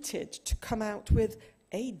curated to come out with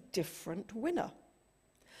a different winner.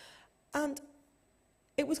 And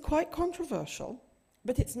it was quite controversial,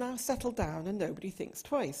 but it's now settled down and nobody thinks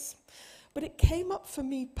twice. But it came up for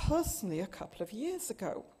me personally a couple of years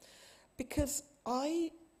ago, because I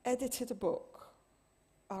edited a book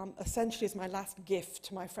essentially as my last gift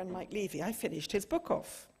to my friend Mike Levy. I finished his book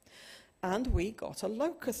off, and we got a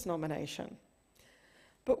Locus nomination.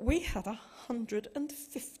 But we had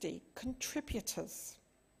 150 contributors,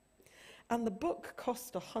 and the book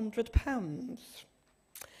cost £100.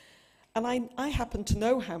 And I happen to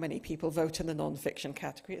know how many people vote in the non-fiction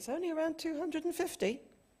category. It's only around 250.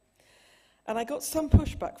 And I got some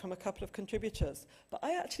pushback from a couple of contributors, but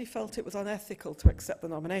I actually felt it was unethical to accept the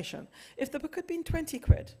nomination. If the book had been 20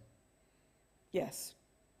 quid, yes,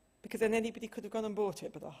 because then anybody could have gone and bought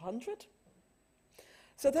it, but 100?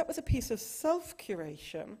 So that was a piece of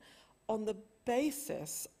self-curation on the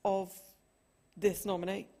basis of this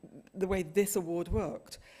the way this award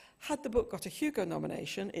worked. Had the book got a Hugo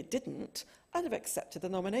nomination, it didn't, I'd have accepted the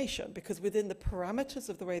nomination, because within the parameters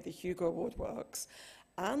of the way the Hugo Award works,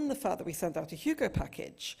 and the fact that we sent out a Hugo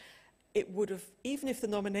package, it would have, even if the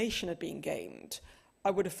nomination had been gamed,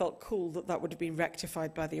 I would have felt cool that that would have been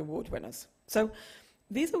rectified by the award winners. So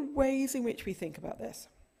these are ways in which we think about this.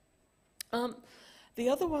 The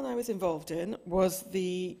other one I was involved in was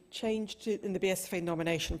the change in the BSFA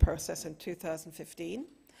nomination process in 2015.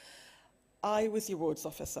 I was the awards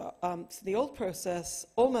officer. So the old process,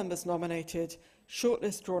 all members nominated,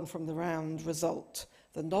 shortlist drawn from the round, result.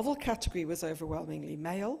 The novel category was overwhelmingly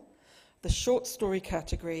male. The short story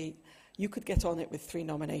category, you could get on it with 3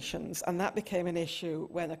 nominations, and that became an issue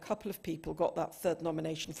when a couple of people got that 3rd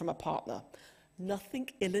nomination from a partner. Nothing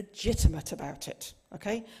illegitimate about it,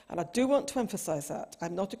 okay? And I do want to emphasize that.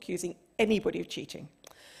 I'm not accusing anybody of cheating.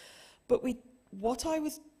 But what I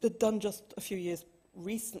had done just a few years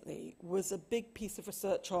recently was a big piece of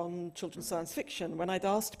research on children's science fiction, when I'd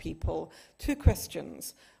asked people 2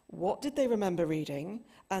 questions. What did they remember reading,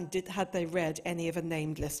 and had they read any of a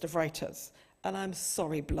named list of writers? And I'm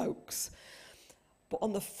sorry, blokes, but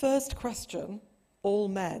on the first question, all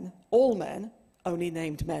men only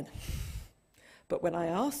named men. But when I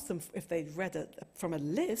asked them if they'd read it from a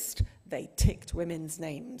list, they ticked women's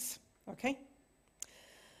names, okay?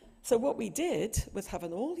 So what we did was have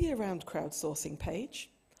an all-year-round crowdsourcing page.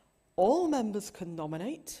 All members can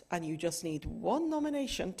nominate, and you just need 1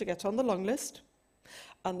 nomination to get on the long list.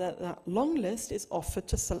 And that long list is offered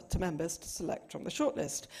to members to select from the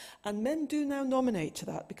shortlist. And men do now nominate to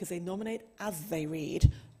that because they nominate as they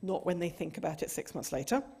read, not when they think about it 6 months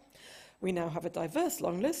later. We now have a diverse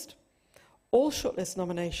long list. All shortlist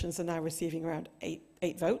nominations are now receiving around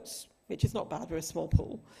 8 votes, which is not bad, we're a small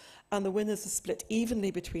pool. And the winners are split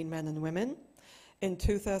evenly between men and women. In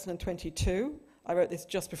 2022, I wrote this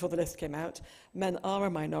just before the list came out. Men are a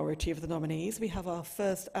minority of the nominees. We have our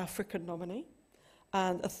first African nominee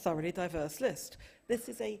and a thoroughly diverse list. This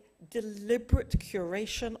is a deliberate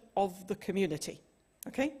curation of the community,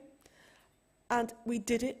 okay? And we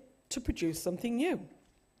did it to produce something new.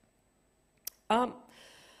 I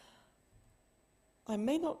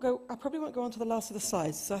probably won't go on to the last of the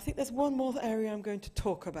slides, so I think there's one more area I'm going to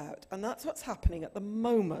talk about, and that's what's happening at the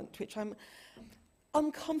moment, which I'm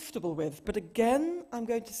uncomfortable with. But again, I'm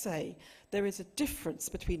going to say there is a difference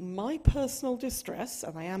between my personal distress,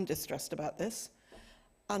 and I am distressed about this,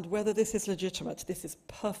 and whether this is legitimate. This is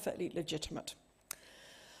perfectly legitimate.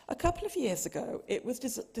 A couple of years ago, it was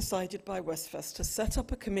decided by Westfest to set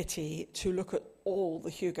up a committee to look at all the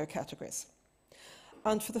Hugo categories.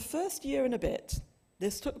 And for the first year and a bit,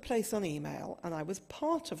 this took place on email, and I was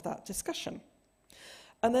part of that discussion.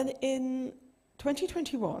 And then in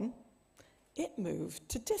 2021, it moved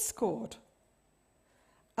to Discord.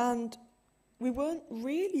 And we weren't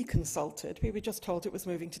really consulted, we were just told it was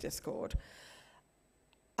moving to Discord.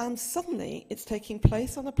 And suddenly, it's taking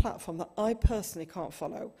place on a platform that I personally can't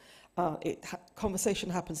follow. Conversation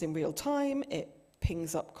happens in real time, it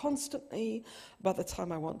pings up constantly. By the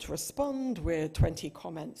time I want to respond, we're 20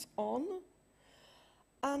 comments on.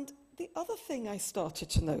 And the other thing I started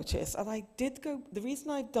to notice, and the reason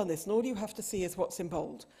I've done this, and all you have to see is what's in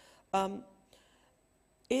bold,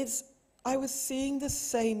 is I was seeing the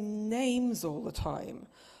same names all the time,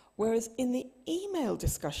 whereas in the email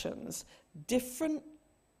discussions, different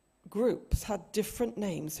groups had different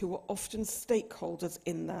names who were often stakeholders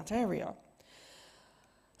in that area.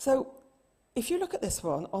 So if you look at this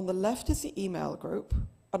one, on the left is the email group,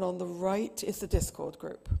 and on the right is the Discord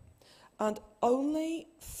group. And only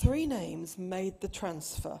 3 names made the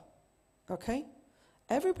transfer, okay?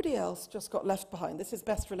 Everybody else just got left behind. This is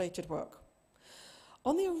best related work.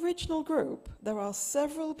 On the original group, there are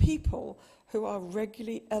several people who are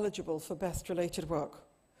regularly eligible for best related work.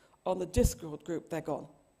 On the Discord group, they're gone,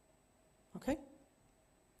 okay?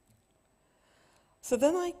 So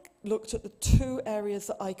then I looked at the 2 areas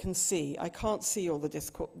that I can see. I can't see all the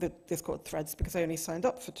Discord threads because I only signed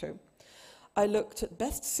up for 2. I looked at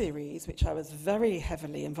best series, which I was very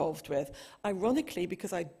heavily involved with, ironically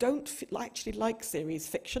because I don't actually like series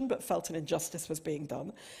fiction, but felt an injustice was being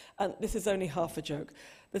done. And this is only half a joke.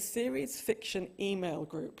 The series fiction email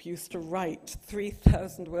group used to write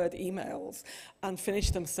 3,000-word emails and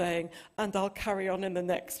finish them saying, "And I'll carry on in the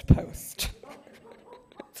next post."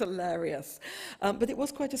 It's hilarious. But it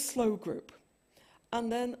was quite a slow group.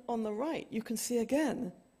 And then on the right, you can see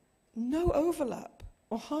again, no overlap,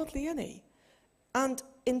 or hardly any. And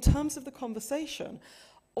in terms of the conversation,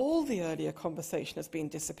 all the earlier conversation has been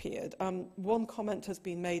disappeared. One comment has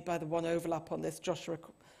been made by the one overlap on this, Joshua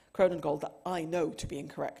Cronengold, that I know to be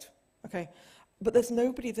incorrect, okay? But there's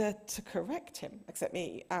nobody there to correct him except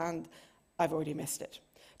me, and I've already missed it.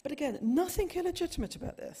 But again, nothing illegitimate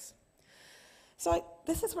about this. So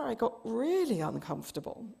this is where I got really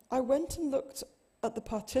uncomfortable. I went and looked at the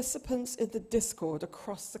participants in the Discord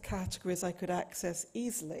across the categories I could access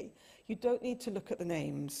easily. You don't need to look at the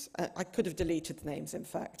names. I could have deleted the names, in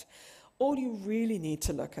fact. All you really need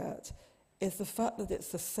to look at is the fact that it's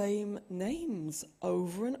the same names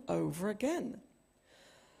over and over again.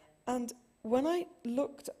 And when I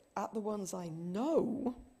looked at the ones I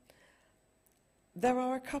know, there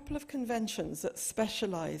are a couple of conventions that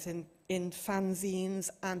specialize in fanzines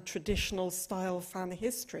and traditional style fan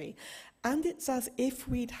history. And it's as if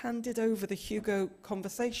we'd handed over the Hugo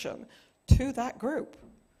conversation to that group.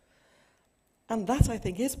 And that, I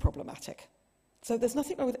think, is problematic. So there's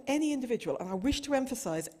nothing wrong with any individual, and I wish to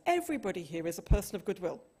emphasize everybody here is a person of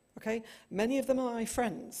goodwill, okay? Many of them are my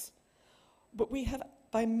friends. But we have,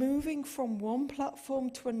 by moving from one platform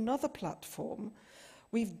to another platform,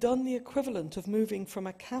 we've done the equivalent of moving from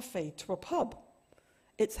a cafe to a pub.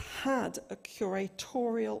 It's had a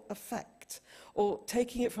curatorial effect, or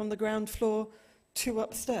taking it from the ground floor to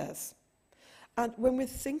upstairs. And when we're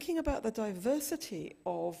thinking about the diversity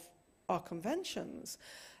of our conventions,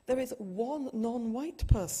 there is one non-white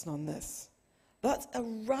person on this. That's a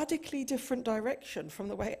radically different direction from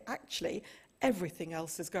the way actually everything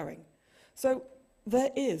else is going. So there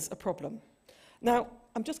is a problem. Now,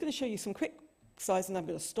 I'm just going to show you some quick slides, and I'm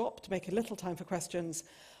going to stop to make a little time for questions.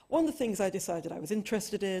 One of the things I decided I was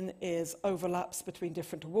interested in is overlaps between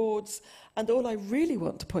different awards. And all I really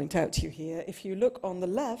want to point out to you here, if you look on the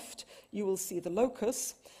left, you will see the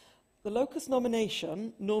locus. The locus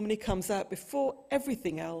nomination normally comes out before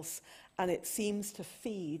everything else, and it seems to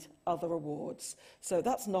feed other awards. So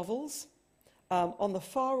that's novels. On the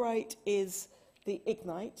far right is the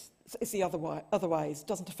Ignite, is the otherwise.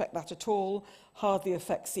 Doesn't affect that at all, hardly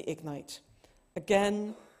affects the Ignite.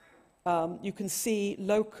 Again, you can see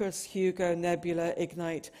Locus, Hugo, Nebula,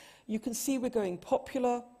 Ignite. You can see we're going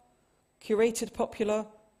popular, curated popular,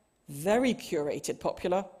 very curated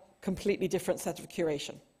popular, completely different set of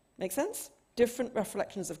curation. Make sense? Different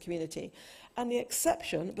reflections of community. And the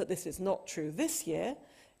exception, but this is not true this year,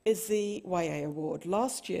 is the YA award.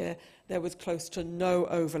 Last year, there was close to no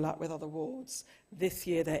overlap with other awards. This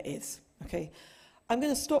year, there is. Okay? I'm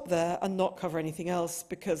going to stop there and not cover anything else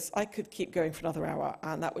because I could keep going for another hour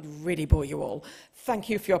and that would really bore you all. Thank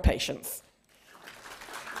you for your patience.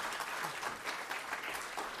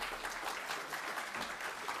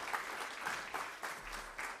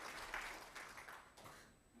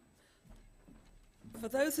 For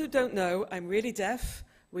those who don't know, I'm really deaf.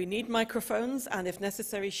 We need microphones, and if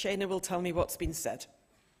necessary, Shana will tell me what's been said.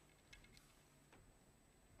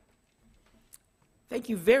 Thank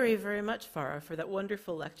you very, very much, Farah, for that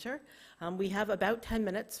wonderful lecture. We have about 10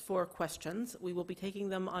 minutes for questions. We will be taking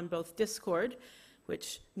them on both Discord,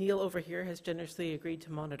 which Neil over here has generously agreed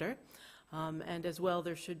to monitor, and as well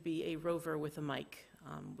there should be a rover with a mic,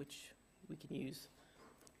 which we can use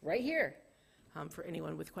right here for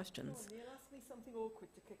anyone with questions. Neil asked me something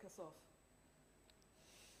awkward to kick us off.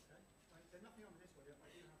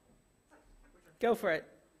 Go for it.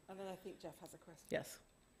 And then I think Jeff has a question. Yes.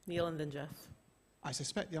 Neil and then Jeff. I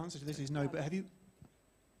suspect the answer to this is no, but have you...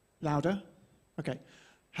 Louder? Okay.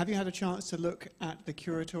 Have you had a chance to look at the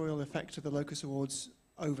curatorial effect of the Locus Awards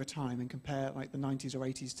over time and compare like the 90s or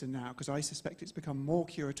 80s to now? Because I suspect it's become more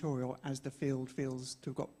curatorial as the field feels to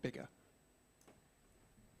have got bigger.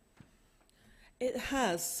 It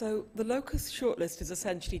has. So the Locus shortlist is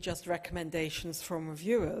essentially just recommendations from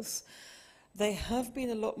reviewers. They have been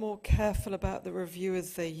a lot more careful about the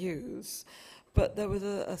reviewers they use, but there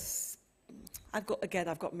was I've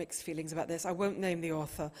got mixed feelings about this. I won't name the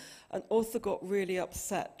author. An author got really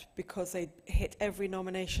upset because they hit every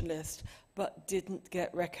nomination list but didn't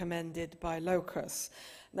get recommended by Locus.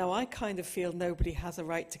 Now, I kind of feel nobody has a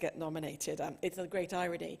right to get nominated. It's a great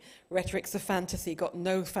irony. Rhetorics of Fantasy got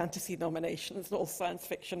no fantasy nominations, all science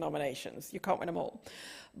fiction nominations. You can't win them all.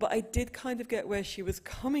 But I did kind of get where she was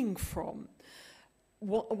coming from.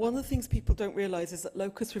 One of the things people don't realise is that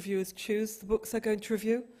Locus reviewers choose the books they're going to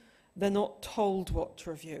review. They're not told what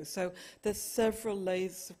to review. So there's several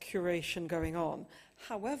layers of curation going on.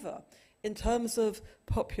 However, in terms of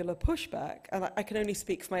popular pushback, and I can only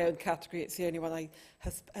speak for my own category, it's the only one I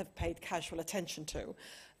have paid casual attention to,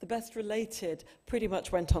 the best related pretty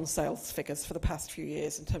much went on sales figures for the past few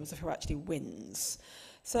years in terms of who actually wins.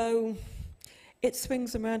 So it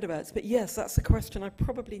swings and roundabouts. But yes, that's a question I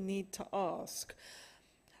probably need to ask.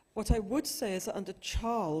 What I would say is that under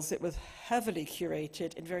Charles, it was heavily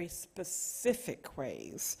curated in very specific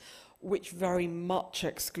ways, which very much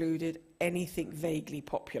excluded anything vaguely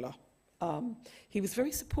popular. He was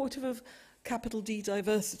very supportive of capital D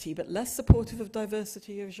diversity, but less supportive of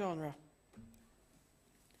diversity of genre.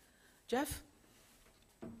 Jeff?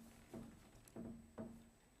 I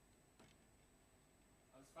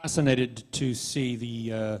was fascinated to see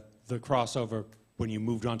the crossover when you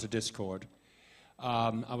moved on to Discord.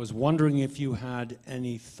 I was wondering if you had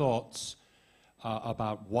any thoughts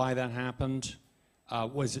about why that happened.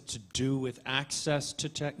 Was it to do with access to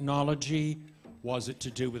technology? Was it to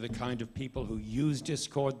do with the kind of people who use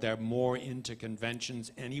Discord? They're more into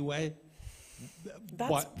conventions anyway?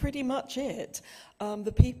 That's pretty much it.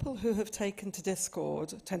 The people who have taken to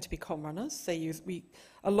Discord tend to be con runners.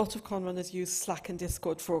 A lot of con runners use Slack and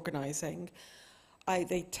Discord for organising.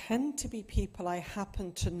 They tend to be people I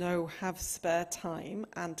happen to know have spare time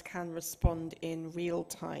and can respond in real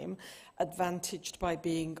time, advantaged by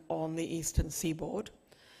being on the Eastern Seaboard.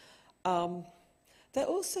 They're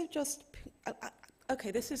also just...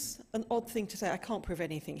 okay, this is an odd thing to say. I can't prove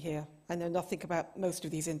anything here. I know nothing about most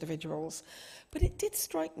of these individuals. But it did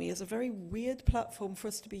strike me as a very weird platform for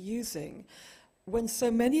us to be using when so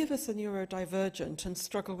many of us are neurodivergent and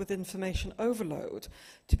struggle with information overload,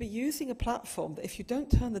 to be using a platform that if you don't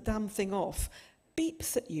turn the damn thing off,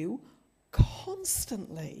 beeps at you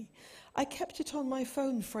constantly. I kept it on my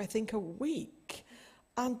phone for, I think, a week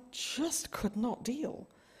and just could not deal.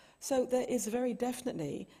 So there is very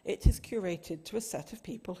definitely, it is curated to a set of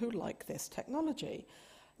people who like this technology.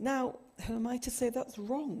 Now, who am I to say that's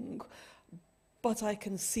wrong? But I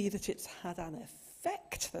can see that it's had an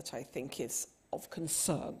effect that I think is of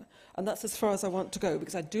concern. And that's as far as I want to go,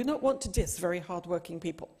 because I do not want to diss very hard-working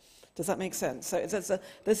people. Does that make sense? So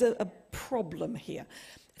there's a problem here.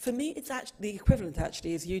 For me, it's actually, the equivalent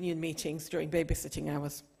actually is union meetings during babysitting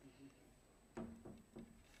hours.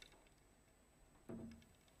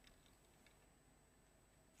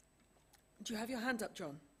 Do you have your hand up,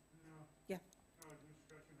 John? No. Yeah.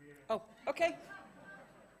 Oh, okay.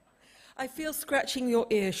 I feel scratching your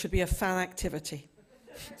ear should be a fan activity.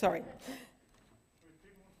 Sorry.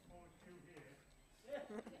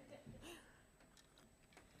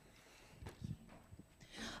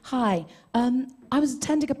 Hi. I was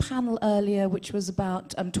attending a panel earlier which was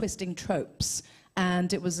about twisting tropes,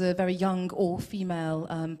 and it was a very young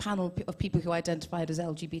all-female panel of people who identified as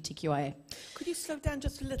LGBTQIA. Could you slow down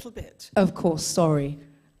just a little bit? Of course, sorry.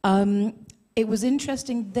 It was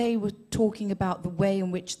interesting. They were talking about the way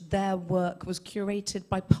in which their work was curated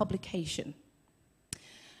by publication.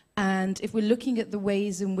 And if we're looking at the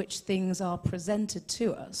ways in which things are presented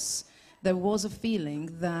to us, there was a feeling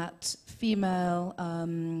that female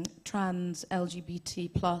trans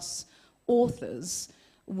LGBT plus authors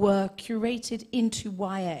were curated into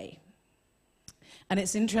YA. And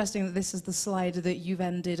it's interesting that this is the slide that you've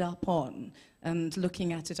ended up on. And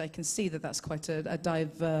looking at it, I can see that that's quite a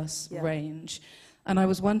diverse range. And I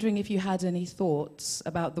was wondering if you had any thoughts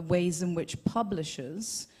about the ways in which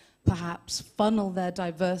publishers perhaps funnel their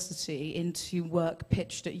diversity into work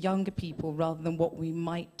pitched at younger people rather than what we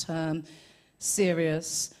might term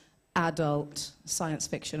serious, adult science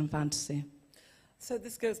fiction and fantasy. So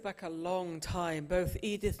this goes back a long time. Both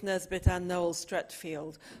Edith Nesbit and Noel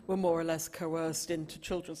Stretfield were more or less coerced into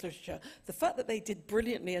children's literature. The fact that they did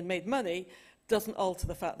brilliantly and made money doesn't alter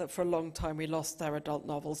the fact that for a long time we lost their adult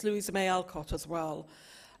novels. Louisa May Alcott as well.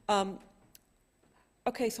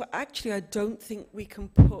 Okay, so actually I don't think we can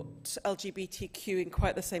put LGBTQ in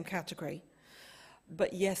quite the same category.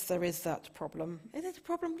 But yes, there is that problem. Is it a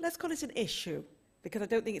problem? Let's call it an issue, because I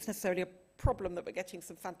don't think it's necessarily a problem that we're getting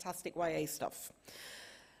some fantastic YA stuff.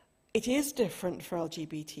 It is different for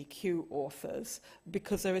LGBTQ authors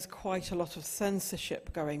because there is quite a lot of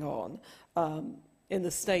censorship going on. In the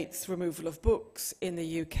States, removal of books. In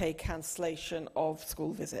the UK, cancellation of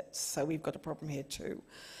school visits. So we've got a problem here too.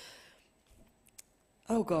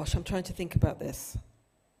 Oh gosh, I'm trying to think about this.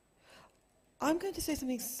 I'm going to say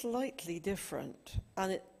something slightly different,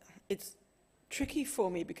 and it's tricky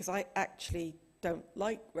for me because I actually don't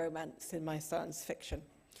like romance in my science fiction.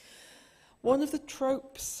 One of the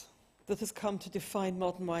tropes that has come to define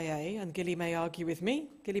modern YA, and Gilly may argue with me,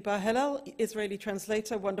 Gilly Bar Hillel, Israeli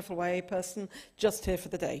translator, wonderful YA person, just here for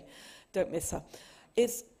the day, don't miss her,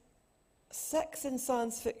 is sex in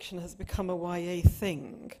science fiction has become a YA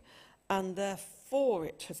thing, and therefore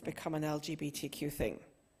it has become an LGBTQ thing.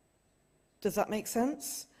 Does that make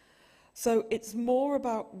sense? So it's more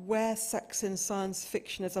about where sex in science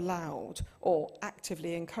fiction is allowed or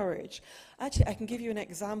actively encouraged. Actually, I can give you an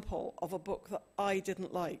example of a book that I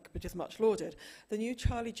didn't like, but is much lauded. The new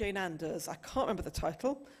Charlie Jane Anders, I can't remember the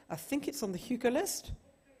title. I think it's on the Hugo list.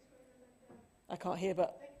 I can't hear,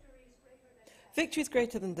 but... Victory is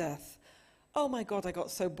Greater Than Death. Oh my God, I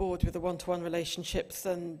got so bored with the one-to-one relationships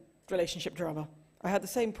and relationship drama. I had the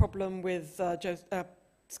same problem with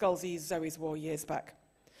Scalzi's Zoe's War years back.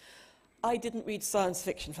 I didn't read science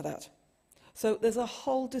fiction for that. So there's a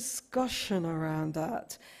whole discussion around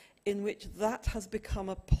that in which that has become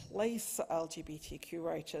a place that LGBTQ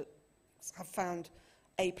writers have found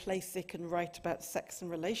a place they can write about sex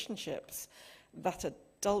and relationships, that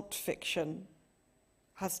adult fiction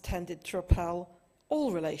has tended to repel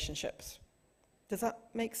all relationships. Does that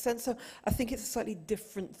make sense? So I think it's a slightly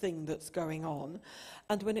different thing that's going on.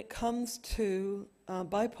 And when it comes to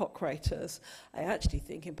BIPOC writers, I actually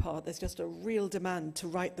think in part there's just a real demand to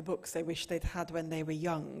write the books they wish they'd had when they were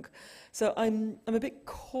young. So I'm a bit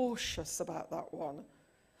cautious about that one.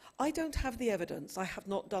 I don't have the evidence. I have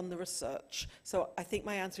not done the research. So I think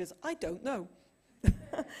my answer is, I don't know.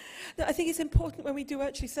 No, I think it's important when we do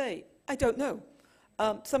actually say, I don't know.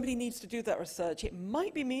 Somebody needs to do that research. It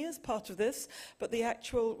might be me as part of this, but the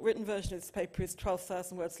actual written version of this paper is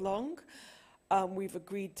 12,000 words long. We've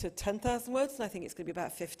agreed to 10,000 words, and I think it's going to be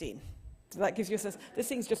about 15. So that gives you a sense. This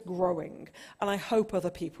thing's just growing, and I hope other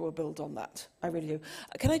people will build on that. I really do.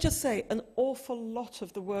 Can I just say, an awful lot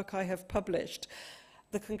of the work I have published,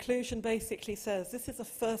 the conclusion basically says, this is a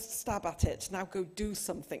first stab at it, now go do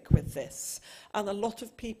something with this. And a lot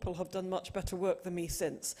of people have done much better work than me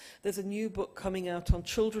since. There's a new book coming out on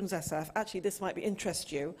children's SF, actually this might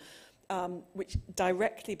interest you, which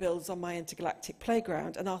directly builds on my intergalactic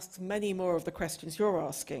playground and asks many more of the questions you're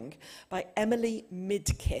asking, by Emily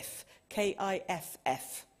Midkiff,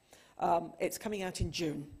 K-I-F-F. It's coming out in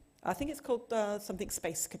June. I think it's called something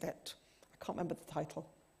Space Cadet. I can't remember the title.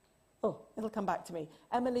 Oh, it'll come back to me.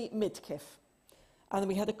 Emily Midkiff. And then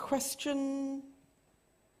we had a question.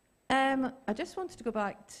 I just wanted to go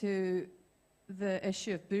back to the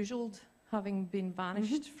issue of Bougeld having been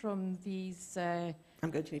banished from these... I'm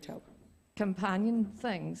going to need help. companion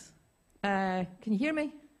things. Can you hear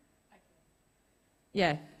me?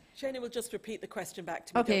 Yeah. Shana will just repeat the question back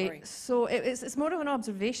to me, don't Okay, worry. so it's more of an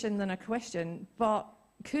observation than a question, but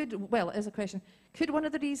it is a question. Could one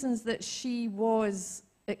of the reasons that she was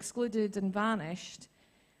excluded and vanished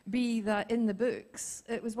be that in the books,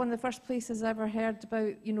 it was one of the first places I ever heard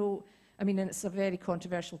about, and it's a very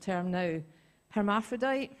controversial term now,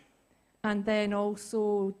 hermaphrodite, and then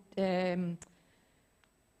also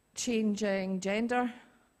changing gender,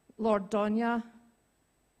 Lord Donya.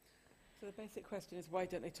 So the basic question is, why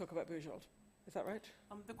don't they talk about Bujold? Is that right?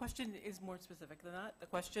 The question is more specific than that. The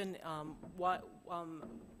question, what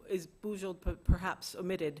is Bujold perhaps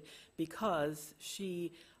omitted because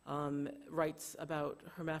she writes about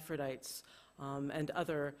hermaphrodites and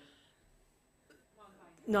other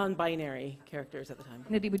non-binary characters at the time.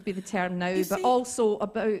 Maybe would be the term now, You but see- also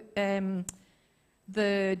about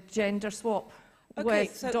the gender swap Okay,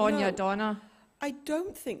 with so Donya no. Donna. I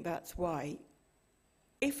don't think that's why.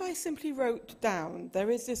 If I simply wrote down,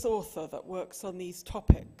 there is this author that works on these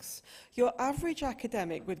topics, your average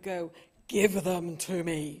academic would go, give them to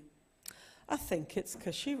me. I think it's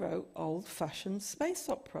because she wrote old-fashioned space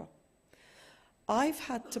opera. I've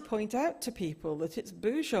had to point out to people that it's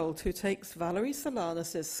Bujold who takes Valerie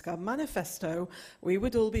Solanas' Scum Manifesto, we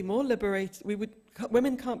would all be more liberated,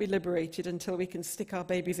 women can't be liberated until we can stick our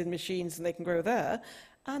babies in machines and they can grow there,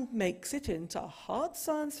 and makes it into hard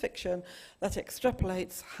science fiction that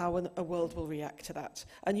extrapolates how a world will react to that,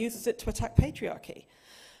 and uses it to attack patriarchy.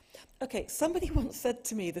 Okay, somebody once said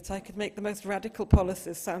to me that I could make the most radical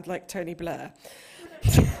policies sound like Tony Blair.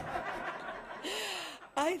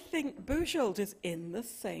 I think Bujold is in the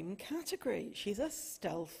same category. She's a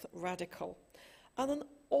stealth radical. And an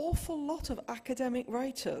awful lot of academic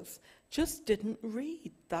writers just didn't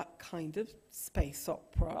read that kind of space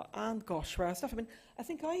opera and Goswell stuff. I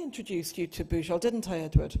think I introduced you to Bujold, didn't I,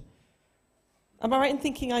 Edward? Am I right in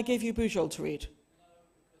thinking I gave you Bujold to read?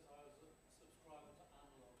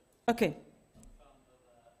 Okay.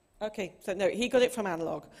 Okay, so no, he got it from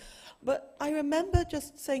Analog. But I remember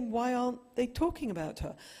just saying, why aren't they talking about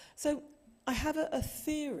her? So I have a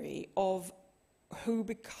theory of who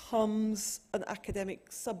becomes an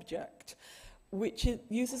academic subject, which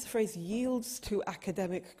uses the phrase yields to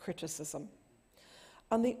academic criticism.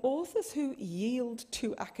 And the authors who yield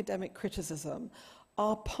to academic criticism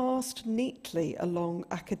are passed neatly along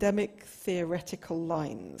academic theoretical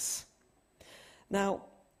lines. Now,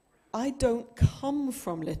 I don't come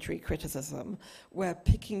from literary criticism where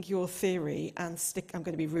picking your theory and I'm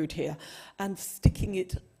going to be rude here, and sticking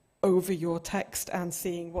it over your text and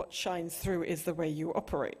seeing what shines through is the way you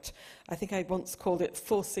operate. I think I once called it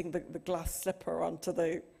forcing the glass slipper onto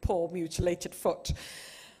the poor mutilated foot.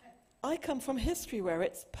 I come from history where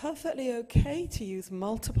it's perfectly okay to use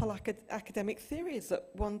multiple academic theories at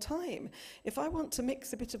one time. If I want to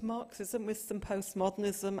mix a bit of Marxism with some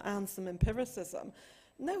postmodernism and some empiricism,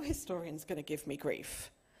 no historian's going to give me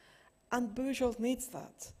grief. And Bujold needs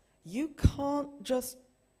that. You can't just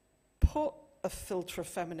put a filter of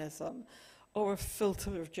feminism or a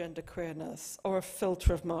filter of gender queerness or a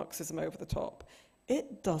filter of Marxism over the top.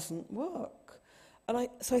 It doesn't work.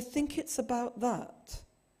 So I think it's about that.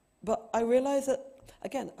 But I realise that,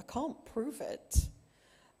 again, I can't prove it,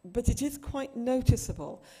 but it is quite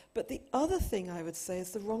noticeable. But the other thing I would say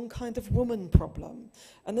is the wrong kind of woman problem.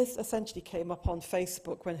 And this essentially came up on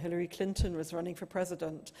Facebook when Hillary Clinton was running for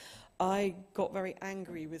president. I got very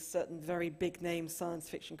angry with certain very big-name science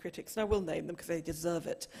fiction critics, and I will name them because they deserve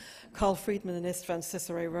it. Carl Friedman and Istvan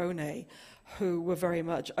Cicero-Rone, who were very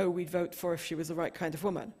much, we'd vote for if she was the right kind of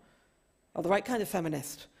woman, or the right kind of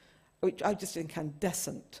feminist, which I just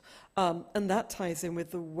incandescent. And that ties in with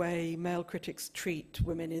the way male critics treat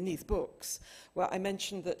women in these books. Well, I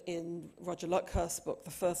mentioned that in Roger Luckhurst's book, the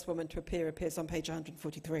first woman to appear appears on page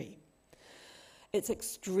 143. It's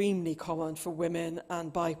extremely common for women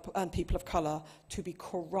and people of colour to be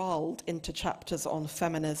corralled into chapters on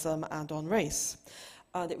feminism and on race.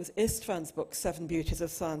 And it was Istvan's book, Seven Beauties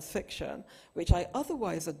of Science Fiction, which I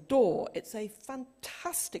otherwise adore. It's a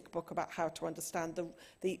fantastic book about how to understand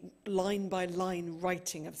the line-by-line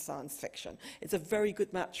writing of science fiction. It's a very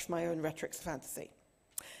good match for my own rhetorics of fantasy.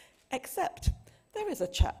 Except there is a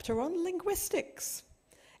chapter on linguistics,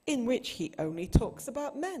 in which he only talks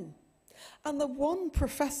about men. And the one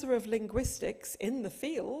professor of linguistics in the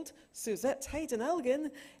field, Suzette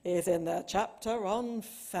Hayden-Elgin, is in their chapter on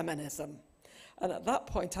feminism. And at that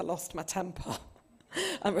point, I lost my temper.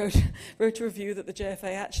 I wrote a review that the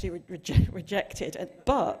JFA actually rejected.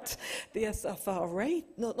 But the SFRA,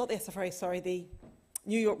 not the SFRA, sorry, the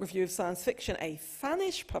New York Review of Science Fiction, a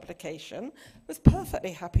fanish publication, was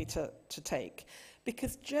perfectly happy to take,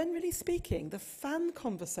 because generally speaking, the fan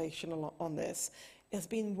conversation on this has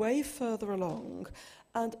been way further along,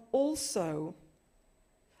 and also,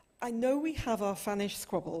 I know we have our fanish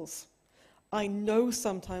squabbles. I know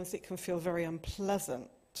sometimes it can feel very unpleasant,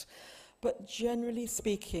 but generally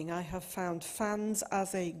speaking, I have found fans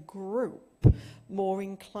as a group more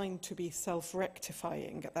inclined to be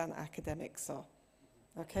self-rectifying than academics are.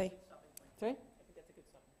 Okay? Sorry?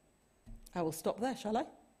 I will stop there, shall I?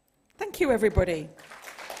 Thank you, everybody.